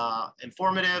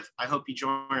informative. I hope you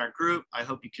join our group. I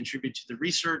hope you contribute to the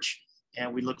research,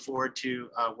 and we look forward to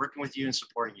working with you and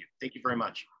supporting you. Thank you very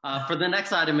much. For the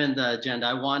next item in the agenda,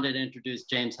 I wanted to introduce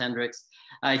James Hendricks.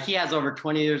 He has over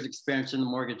 20 years experience in the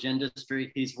mortgage industry.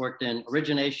 He's worked in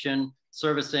origination,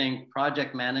 servicing,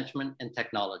 project management, and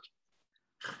technology.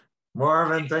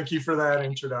 Marvin, thank you for that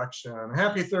introduction.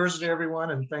 Happy Thursday,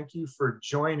 everyone, and thank you for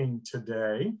joining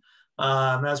today.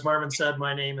 As Marvin said,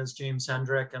 my name is James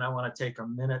Hendrick, and I want to take a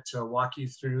minute to walk you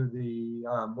through the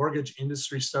mortgage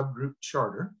industry subgroup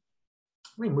charter.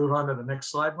 We can move on to the next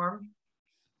slide, Marvin.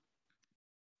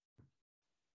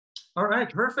 All right,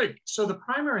 perfect. So the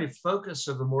primary focus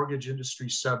of the mortgage industry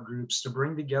subgroups is to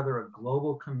bring together a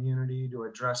global community to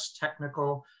address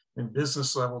technical and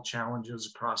business level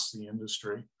challenges across the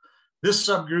industry. This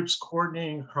subgroup's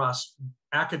coordinating across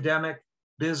academic,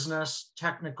 business,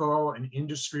 technical, and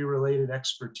industry-related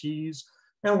expertise,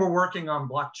 and we're working on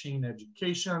blockchain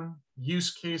education,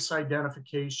 use case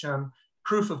identification,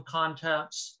 proof of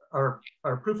concepts,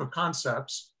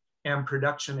 and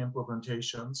production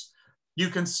implementations. You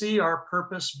can see our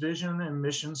purpose, vision, and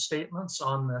mission statements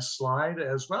on this slide,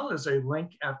 as well as a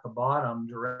link at the bottom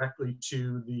directly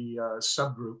to the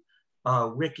subgroup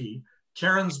wiki.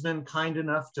 Karen's been kind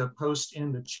enough to post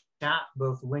in the chat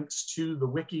both links to the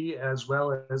wiki as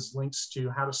well as links to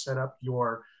how to set up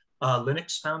your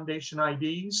Linux Foundation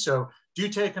IDs. So do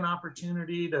take an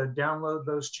opportunity to download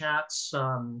those chats,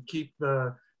 keep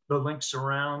the links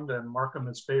around and mark them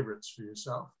as favorites for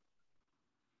yourself.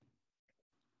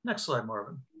 Next slide,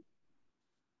 Marvin.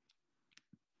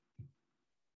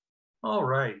 All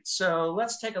right, so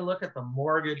let's take a look at the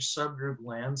mortgage subgroup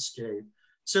landscape.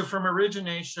 So from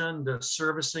origination to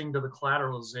servicing to the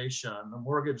collateralization, the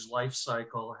mortgage life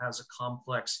cycle has a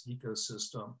complex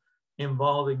ecosystem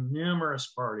involving numerous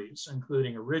parties,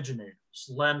 including originators,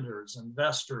 lenders,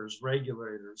 investors,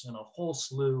 regulators, and a whole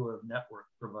slew of network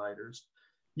providers.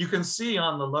 You can see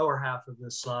on the lower half of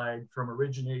this slide from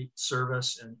originate,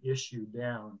 service, and issue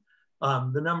down,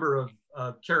 the number of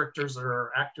characters that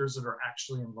are actors that are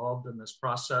actually involved in this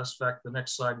process. In fact, the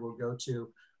next slide we'll go to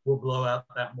will blow out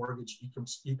that mortgage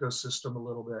ecosystem a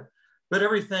little bit. But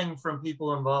everything from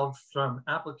people involved from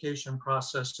application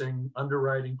processing,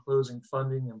 underwriting, closing,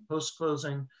 funding, and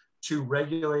post-closing to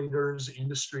regulators,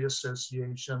 industry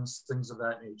associations, things of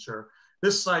that nature.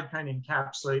 This slide kind of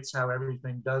encapsulates how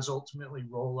everything does ultimately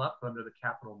roll up under the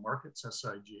capital markets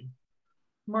SIG.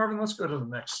 Marvin, let's go to the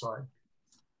next slide.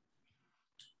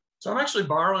 So I'm actually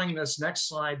borrowing this next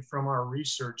slide from our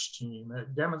research team.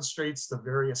 It demonstrates the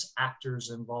various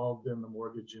actors involved in the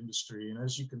mortgage industry. And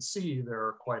as you can see, there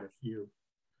are quite a few.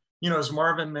 You know, as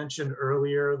Marvin mentioned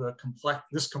earlier,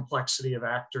 this complexity of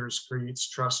actors creates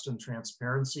trust and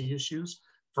transparency issues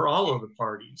for all of the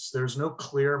parties. There's no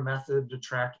clear method to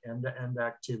track end-to-end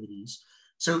activities.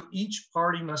 So each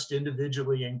party must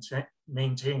individually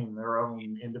maintain their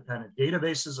own independent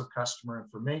databases of customer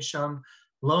information,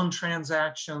 loan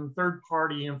transaction,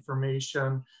 third-party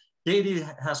information.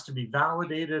 Data has to be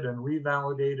validated and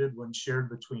revalidated when shared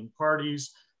between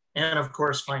parties. And of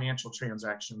course, financial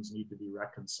transactions need to be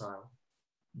reconciled.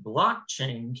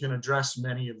 Blockchain can address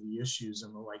many of the issues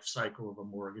in the life cycle of a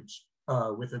mortgage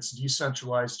with its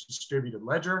decentralized distributed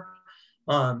ledger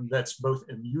that's both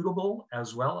immutable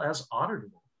as well as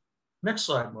auditable. Next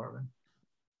slide, Marvin.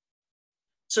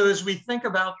 So as we think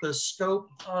about the scope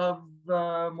of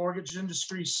the mortgage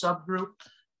industry subgroup,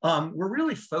 we're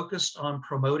really focused on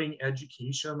promoting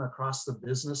education across the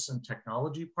business and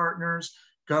technology partners,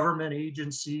 government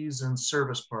agencies, and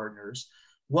service partners.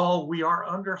 While we are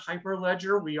under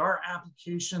Hyperledger, we are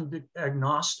application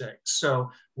agnostic.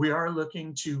 So we are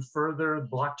looking to further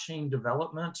blockchain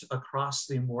development across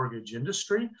the mortgage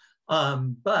industry,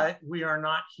 but we are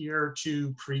not here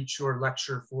to preach or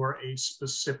lecture for a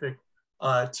specific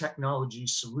technology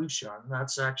solution.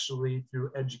 That's actually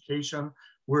through education.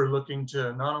 We're looking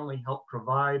to not only help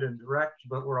provide and direct,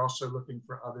 but we're also looking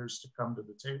for others to come to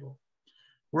the table.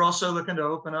 We're also looking to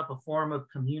open up a form of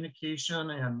communication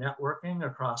and networking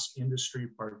across industry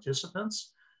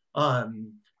participants.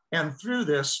 And through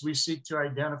this, we seek to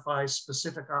identify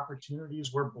specific opportunities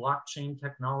where blockchain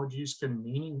technologies can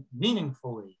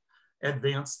meaningfully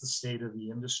advance the state of the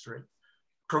industry.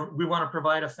 We want to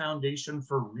provide a foundation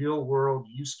for real world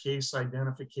use case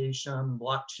identification,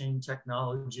 blockchain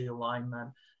technology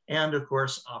alignment, and of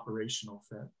course, operational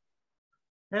fit.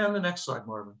 And the next slide,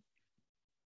 Marvin.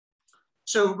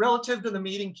 So relative to the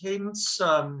meeting cadence,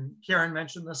 Karen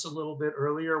mentioned this a little bit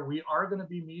earlier, we are going to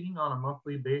be meeting on a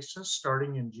monthly basis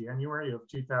starting in January of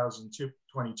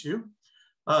 2022.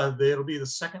 It'll be the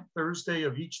second Thursday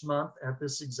of each month at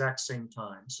this exact same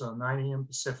time. So 9 a.m.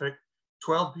 Pacific,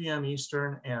 12 p.m.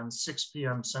 Eastern, and 6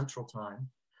 p.m. Central Time.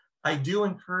 I do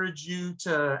encourage you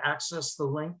to access the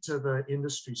link to the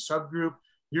industry subgroup.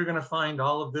 You're going to find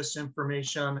all of this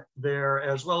information there,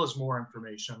 as well as more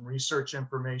information, research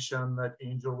information that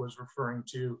Angel was referring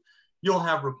to. You'll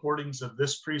have recordings of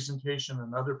this presentation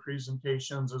and other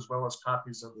presentations, as well as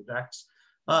copies of the decks.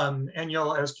 And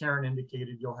you'll, as Karen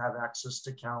indicated, you'll have access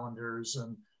to calendars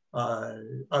and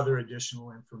other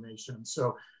additional information.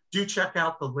 So do check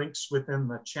out the links within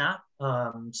the chat,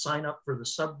 sign up for the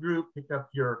subgroup, pick up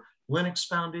your Linux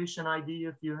Foundation ID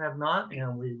if you have not,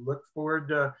 and we look forward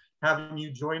to having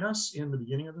you join us in the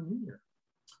beginning of the new year.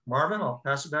 Marvin, I'll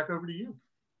pass it back over to you.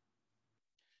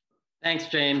 Thanks,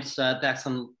 James. That's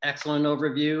an excellent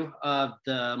overview of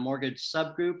the mortgage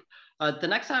subgroup. The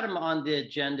next item on the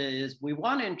agenda is we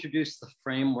want to introduce the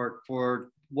framework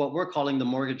for what we're calling the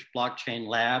Mortgage Blockchain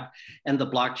Lab and the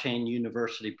Blockchain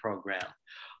University program.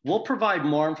 We'll provide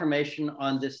more information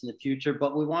on this in the future,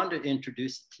 but we want to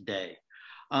introduce it today.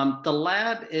 The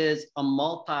lab is a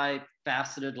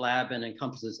multifaceted lab and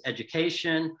encompasses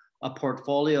education, a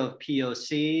portfolio of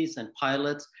POCs and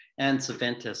pilots, and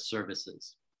Saventus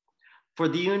services. For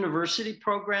the university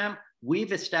program,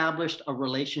 we've established a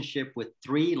relationship with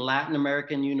 3 Latin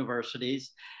American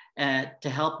universities to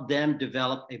help them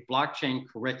develop a blockchain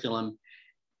curriculum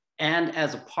And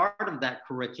as a part of that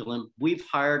curriculum, we've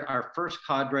hired our first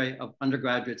cadre of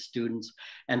undergraduate students,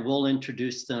 and we'll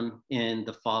introduce them in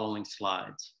the following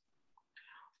slides.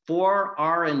 For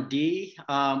R&D,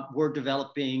 we're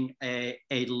developing a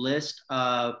list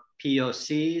of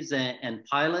POCs and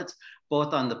pilots,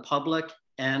 both on the public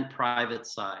and private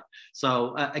side.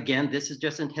 So again, this is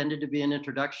just intended to be an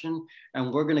introduction,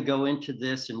 and we're going to go into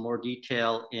this in more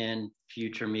detail in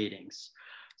future meetings.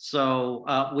 So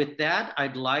with that,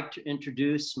 I'd like to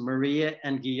introduce Maria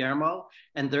and Guillermo,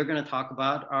 and they're going to talk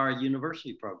about our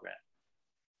university program.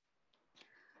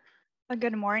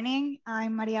 Good morning,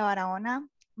 I'm Maria Barahona.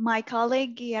 My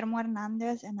colleague Guillermo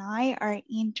Hernandez and I are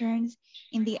interns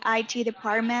in the IT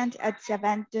department at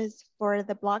Cervantes for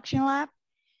the Blockchain Lab.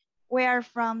 We are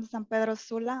from San Pedro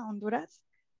Sula, Honduras.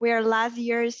 We are last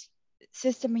year's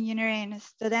system engineering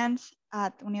students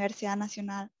at Universidad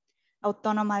Nacional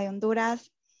Autónoma de Honduras.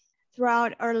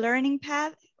 Throughout our learning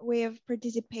path, we have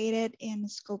participated in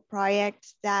school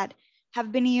projects that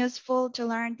have been useful to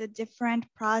learn the different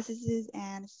processes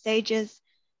and stages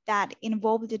that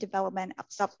involve the development of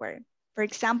software. For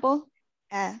example,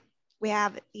 we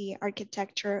have the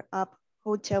architecture of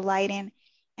hotel lighting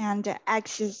and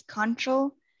access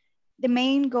control. The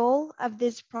main goal of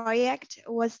this project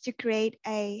was to create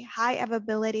a high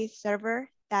availability server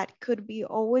that could be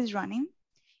always running.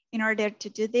 In order to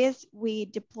do this, we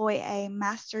deploy a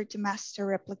master-to-master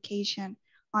replication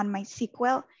on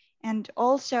MySQL, and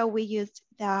also we used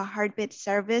the Heartbeat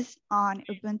service on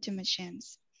Ubuntu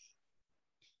machines.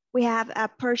 We have a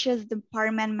purchase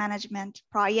department management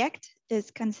project.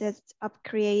 This consists of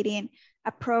creating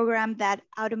a program that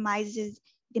automizes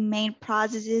the main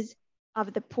processes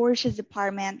of the purchase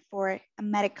department for a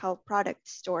medical product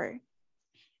store.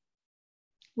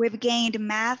 We've gained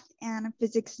math and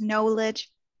physics knowledge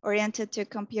oriented to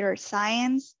computer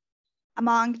science.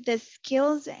 Among the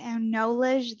skills and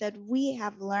knowledge that we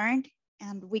have learned,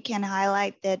 and we can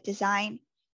highlight the design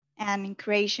and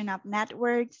creation of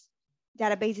networks,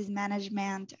 databases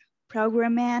management,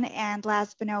 programming, and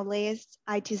last but not least,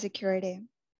 IT security.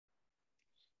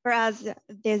 For us,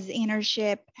 this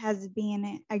internship has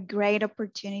been a great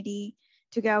opportunity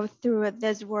to go through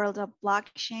this world of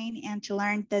blockchain and to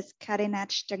learn this cutting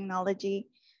edge technology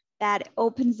that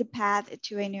opens the path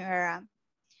to a new era.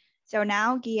 So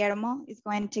now Guillermo is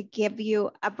going to give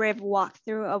you a brief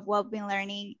walkthrough of what we've been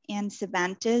learning in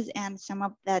Cervantes and some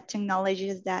of the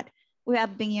technologies that we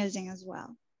have been using as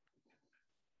well.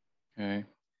 Okay.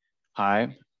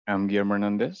 Hi, I'm Guillermo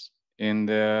Hernandez. In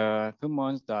the 2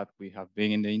 months that we have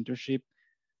been in the internship,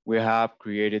 we have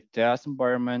created test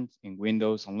environments in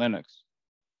Windows and Linux,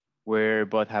 where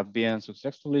both have been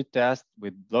successfully tested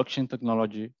with blockchain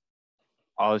technology.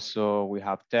 Also, we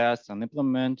have tested and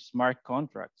implement smart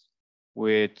contracts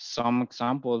with some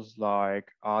examples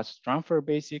like us transfer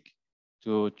basic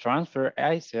to transfer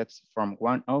assets from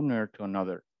one owner to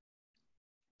another,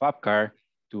 PubCard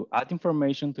to add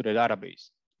information to the database,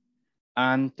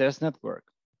 and test network,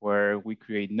 where we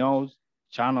create nodes,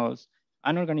 channels,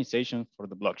 and organizations for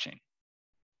the blockchain.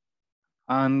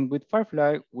 And with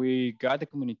Firefly, we got the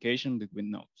communication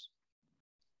between nodes.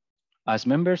 As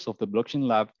members of the Blockchain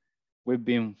Lab, we've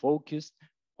been focused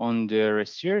on the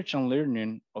research and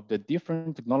learning of the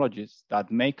different technologies that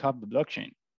make up the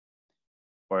blockchain.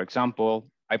 For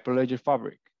example, Hyperledger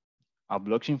Fabric, a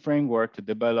blockchain framework to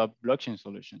develop blockchain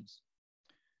solutions,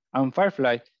 and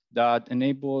Firefly that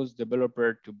enables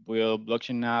developers to build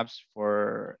blockchain apps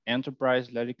for enterprise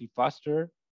slightly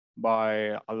faster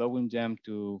by allowing them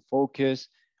to focus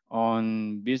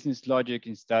on business logic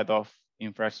instead of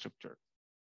infrastructure.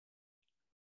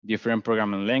 Different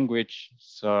programming language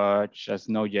such as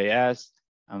Node.js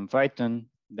and Python,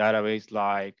 database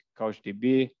like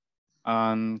CouchDB,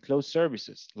 and cloud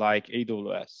services like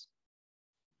AWS.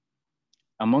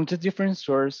 Among the different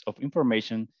sources of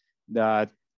information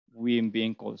that we've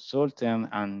been consulting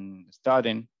and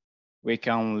studying, we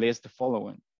can list the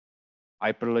following: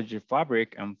 Hyperledger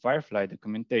Fabric and Firefly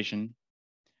documentation,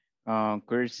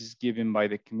 courses given by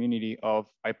the community of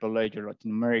Hyperledger Latin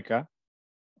America.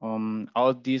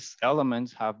 All these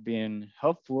elements have been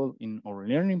helpful in our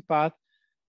learning path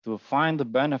to find the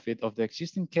benefit of the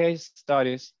existing case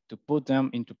studies to put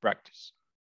them into practice.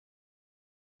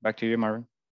 Back to you, Marvin.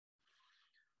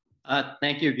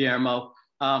 Thank you, Guillermo.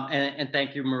 And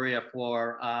thank you, Maria,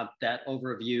 for that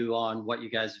overview on what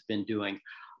you guys have been doing.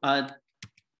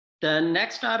 The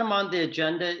next item on the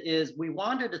agenda is we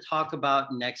wanted to talk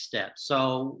about next steps.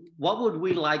 So what would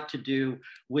we like to do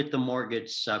with the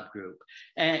mortgage subgroup?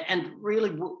 And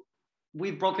really,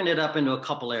 we've broken it up into a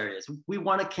couple areas. We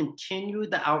want to continue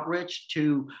the outreach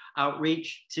to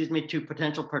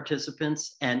potential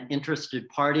participants and interested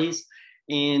parties.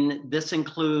 And this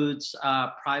includes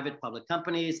private public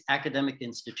companies, academic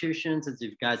institutions, as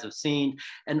you guys have seen,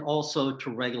 and also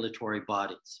to regulatory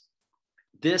bodies.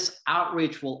 This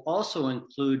outreach will also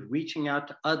include reaching out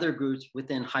to other groups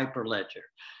within Hyperledger.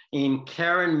 And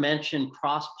Karen mentioned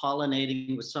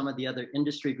cross-pollinating with some of the other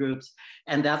industry groups,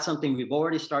 and that's something we've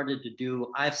already started to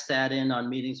do. I've sat in on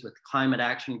meetings with Climate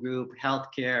Action Group,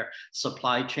 healthcare,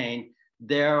 supply chain.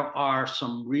 There are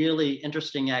some really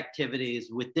interesting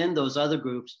activities within those other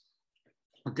groups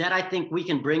that I think we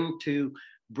can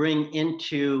bring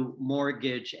into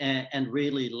mortgage and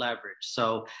really leverage.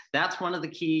 So that's one of the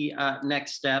key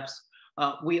next steps.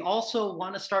 We also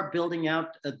want to start building out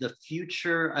the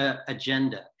future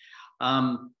agenda.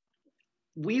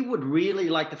 We would really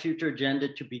like the future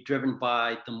agenda to be driven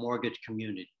by the mortgage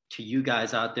community, to you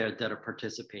guys out there that are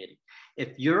participating.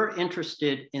 If you're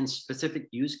interested in specific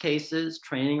use cases,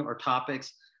 training, or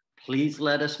topics, please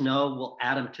let us know. We'll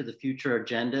add them to the future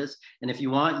agendas. And if you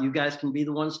want, you guys can be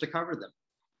the ones to cover them.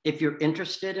 If you're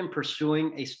interested in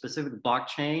pursuing a specific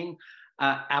blockchain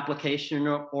application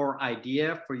or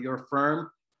idea for your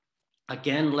firm,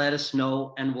 again, let us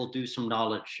know and we'll do some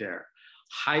knowledge share.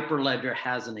 Hyperledger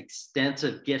has an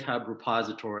extensive GitHub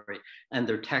repository and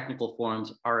their technical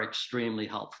forums are extremely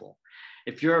helpful.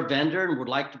 If you're a vendor and would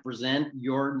like to present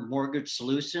your mortgage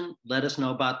solution, let us know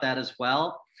about that as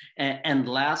well. And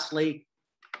lastly,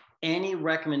 any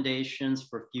recommendations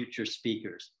for future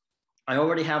speakers. I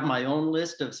already have my own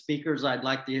list of speakers I'd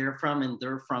like to hear from, and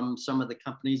they're from some of the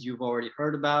companies you've already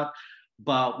heard about,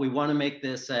 but we want to make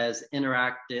this as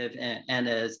interactive and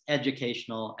as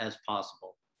educational as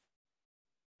possible.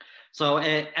 So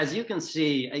as you can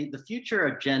see, the future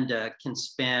agenda can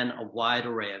span a wide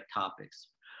array of topics.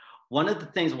 One of the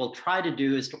things we'll try to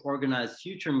do is to organize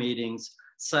future meetings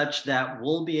such that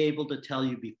we'll be able to tell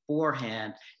you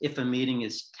beforehand if a meeting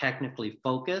is technically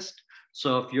focused.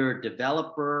 So if you're a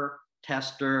developer,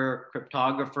 tester,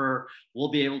 cryptographer,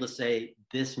 we'll be able to say,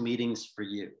 this meeting's for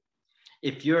you.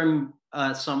 If you're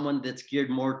someone that's geared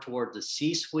more toward the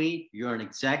C-suite, you're an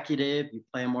executive, you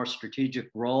play a more strategic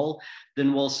role,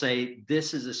 then we'll say,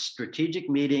 this is a strategic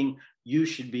meeting, you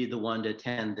should be the one to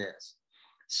attend this.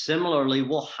 Similarly,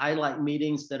 we'll highlight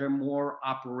meetings that are more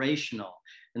operational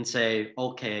and say,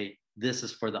 okay, this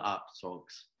is for the ops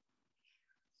folks.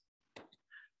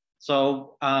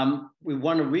 So we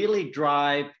want to really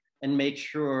drive and make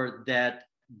sure that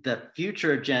the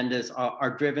future agendas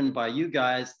are driven by you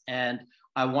guys. And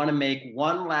I want to make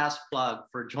one last plug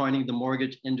for joining the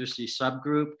mortgage industry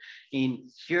subgroup. And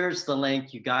here's the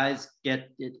link. You guys get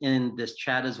it in this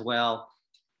chat as well.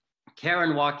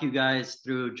 Karen walked you guys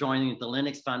through joining the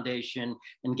Linux Foundation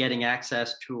and getting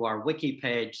access to our wiki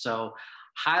page. So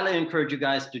highly encourage you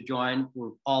guys to join.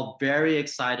 We're all very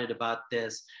excited about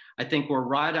this. I think we're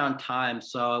right on time.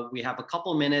 So we have a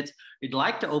couple minutes. We'd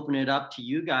like to open it up to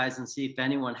you guys and see if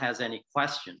anyone has any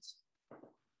questions.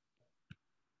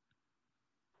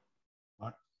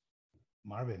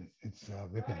 Marvin, it's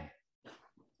Vipin.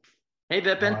 Hey,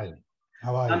 Vipin.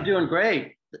 How are you? I'm doing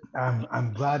great.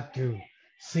 I'm glad to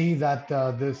see that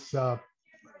this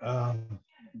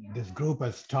group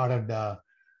has started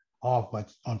off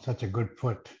on such a good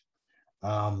foot,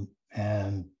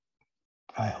 and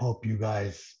I hope you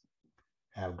guys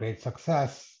have great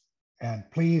success. And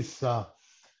please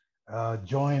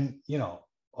join,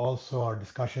 also our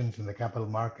discussions in the capital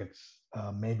markets.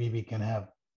 Maybe we can have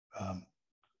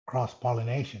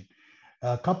cross-pollination.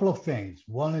 A couple of things.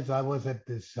 One is I was at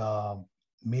this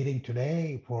meeting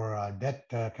today for debt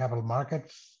capital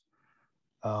markets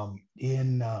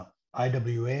in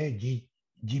IWA,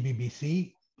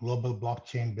 GBBC, Global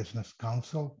Blockchain Business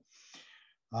Council.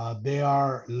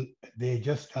 They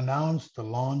just announced the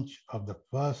launch of the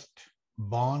first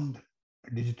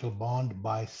digital bond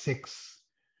by SIG,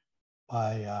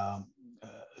 by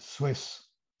Swiss,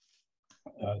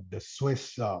 the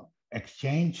Swiss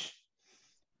exchange,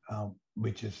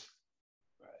 which is,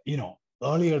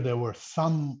 earlier there were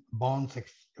some bonds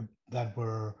that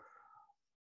were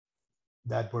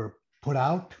put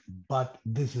out, but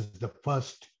this is the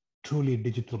first truly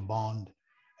digital bond.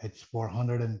 It's for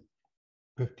 $150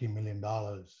 million.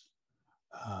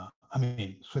 I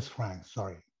mean, Swiss francs,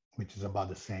 sorry, which is about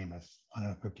the same as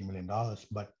 $150 million.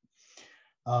 But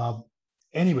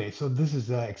anyway, so this is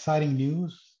exciting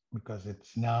news because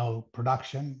it's now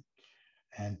production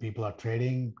and people are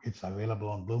trading. It's available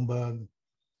on Bloomberg.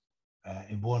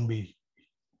 It won't be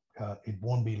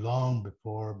long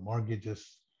before mortgage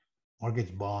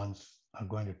bonds are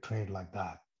going to trade like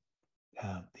that.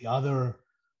 The other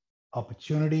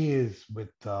opportunity is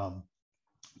with the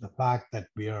fact that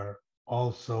we are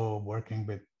also working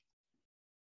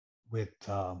with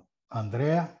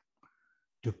Andrea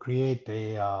to create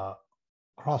a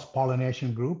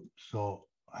cross-pollination group. So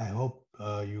I hope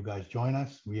you guys join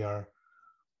us. We are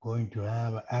going to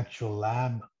have an actual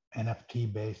lab,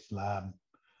 NFT-based lab,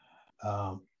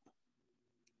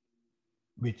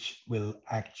 which will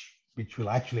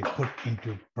actually put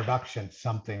into production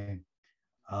something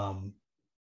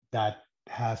that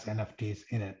has NFTs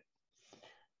in it.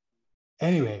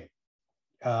 Anyway,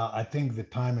 I think the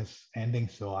time is ending,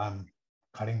 so I'm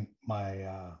cutting my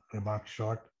remarks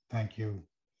short. Thank you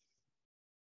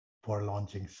for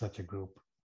launching such a group.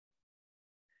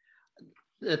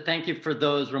 Thank you for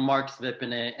those remarks,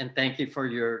 Vipin, and thank you for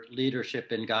your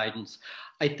leadership and guidance.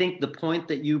 I think the point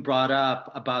that you brought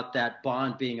up about that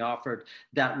bond being offered,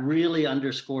 that really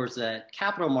underscores that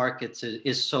capital markets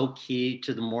is so key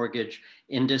to the mortgage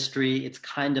industry. It's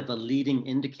kind of a leading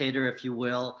indicator, if you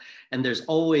will, and there's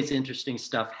always interesting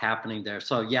stuff happening there.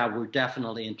 So yeah, we're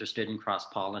definitely interested in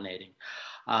cross-pollinating.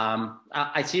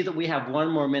 I see that we have 1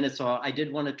 more minute, so I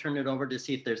did want to turn it over to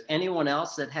see if there's anyone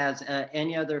else that has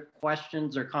any other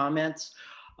questions or comments.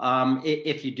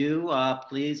 If you do,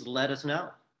 please let us know.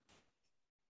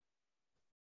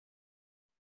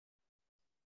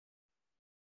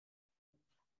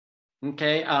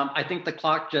 Okay, I think the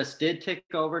clock just did tick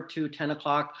over to 10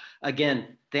 o'clock.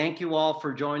 Again, thank you all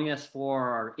for joining us for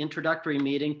our introductory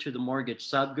meeting to the mortgage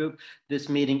subgroup. This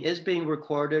meeting is being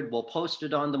recorded. We'll post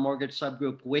it on the mortgage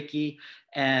subgroup wiki,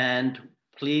 and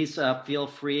please feel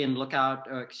free and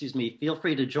feel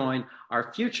free to join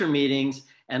our future meetings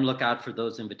and look out for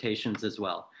those invitations as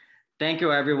well. Thank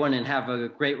you, everyone, and have a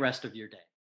great rest of your day.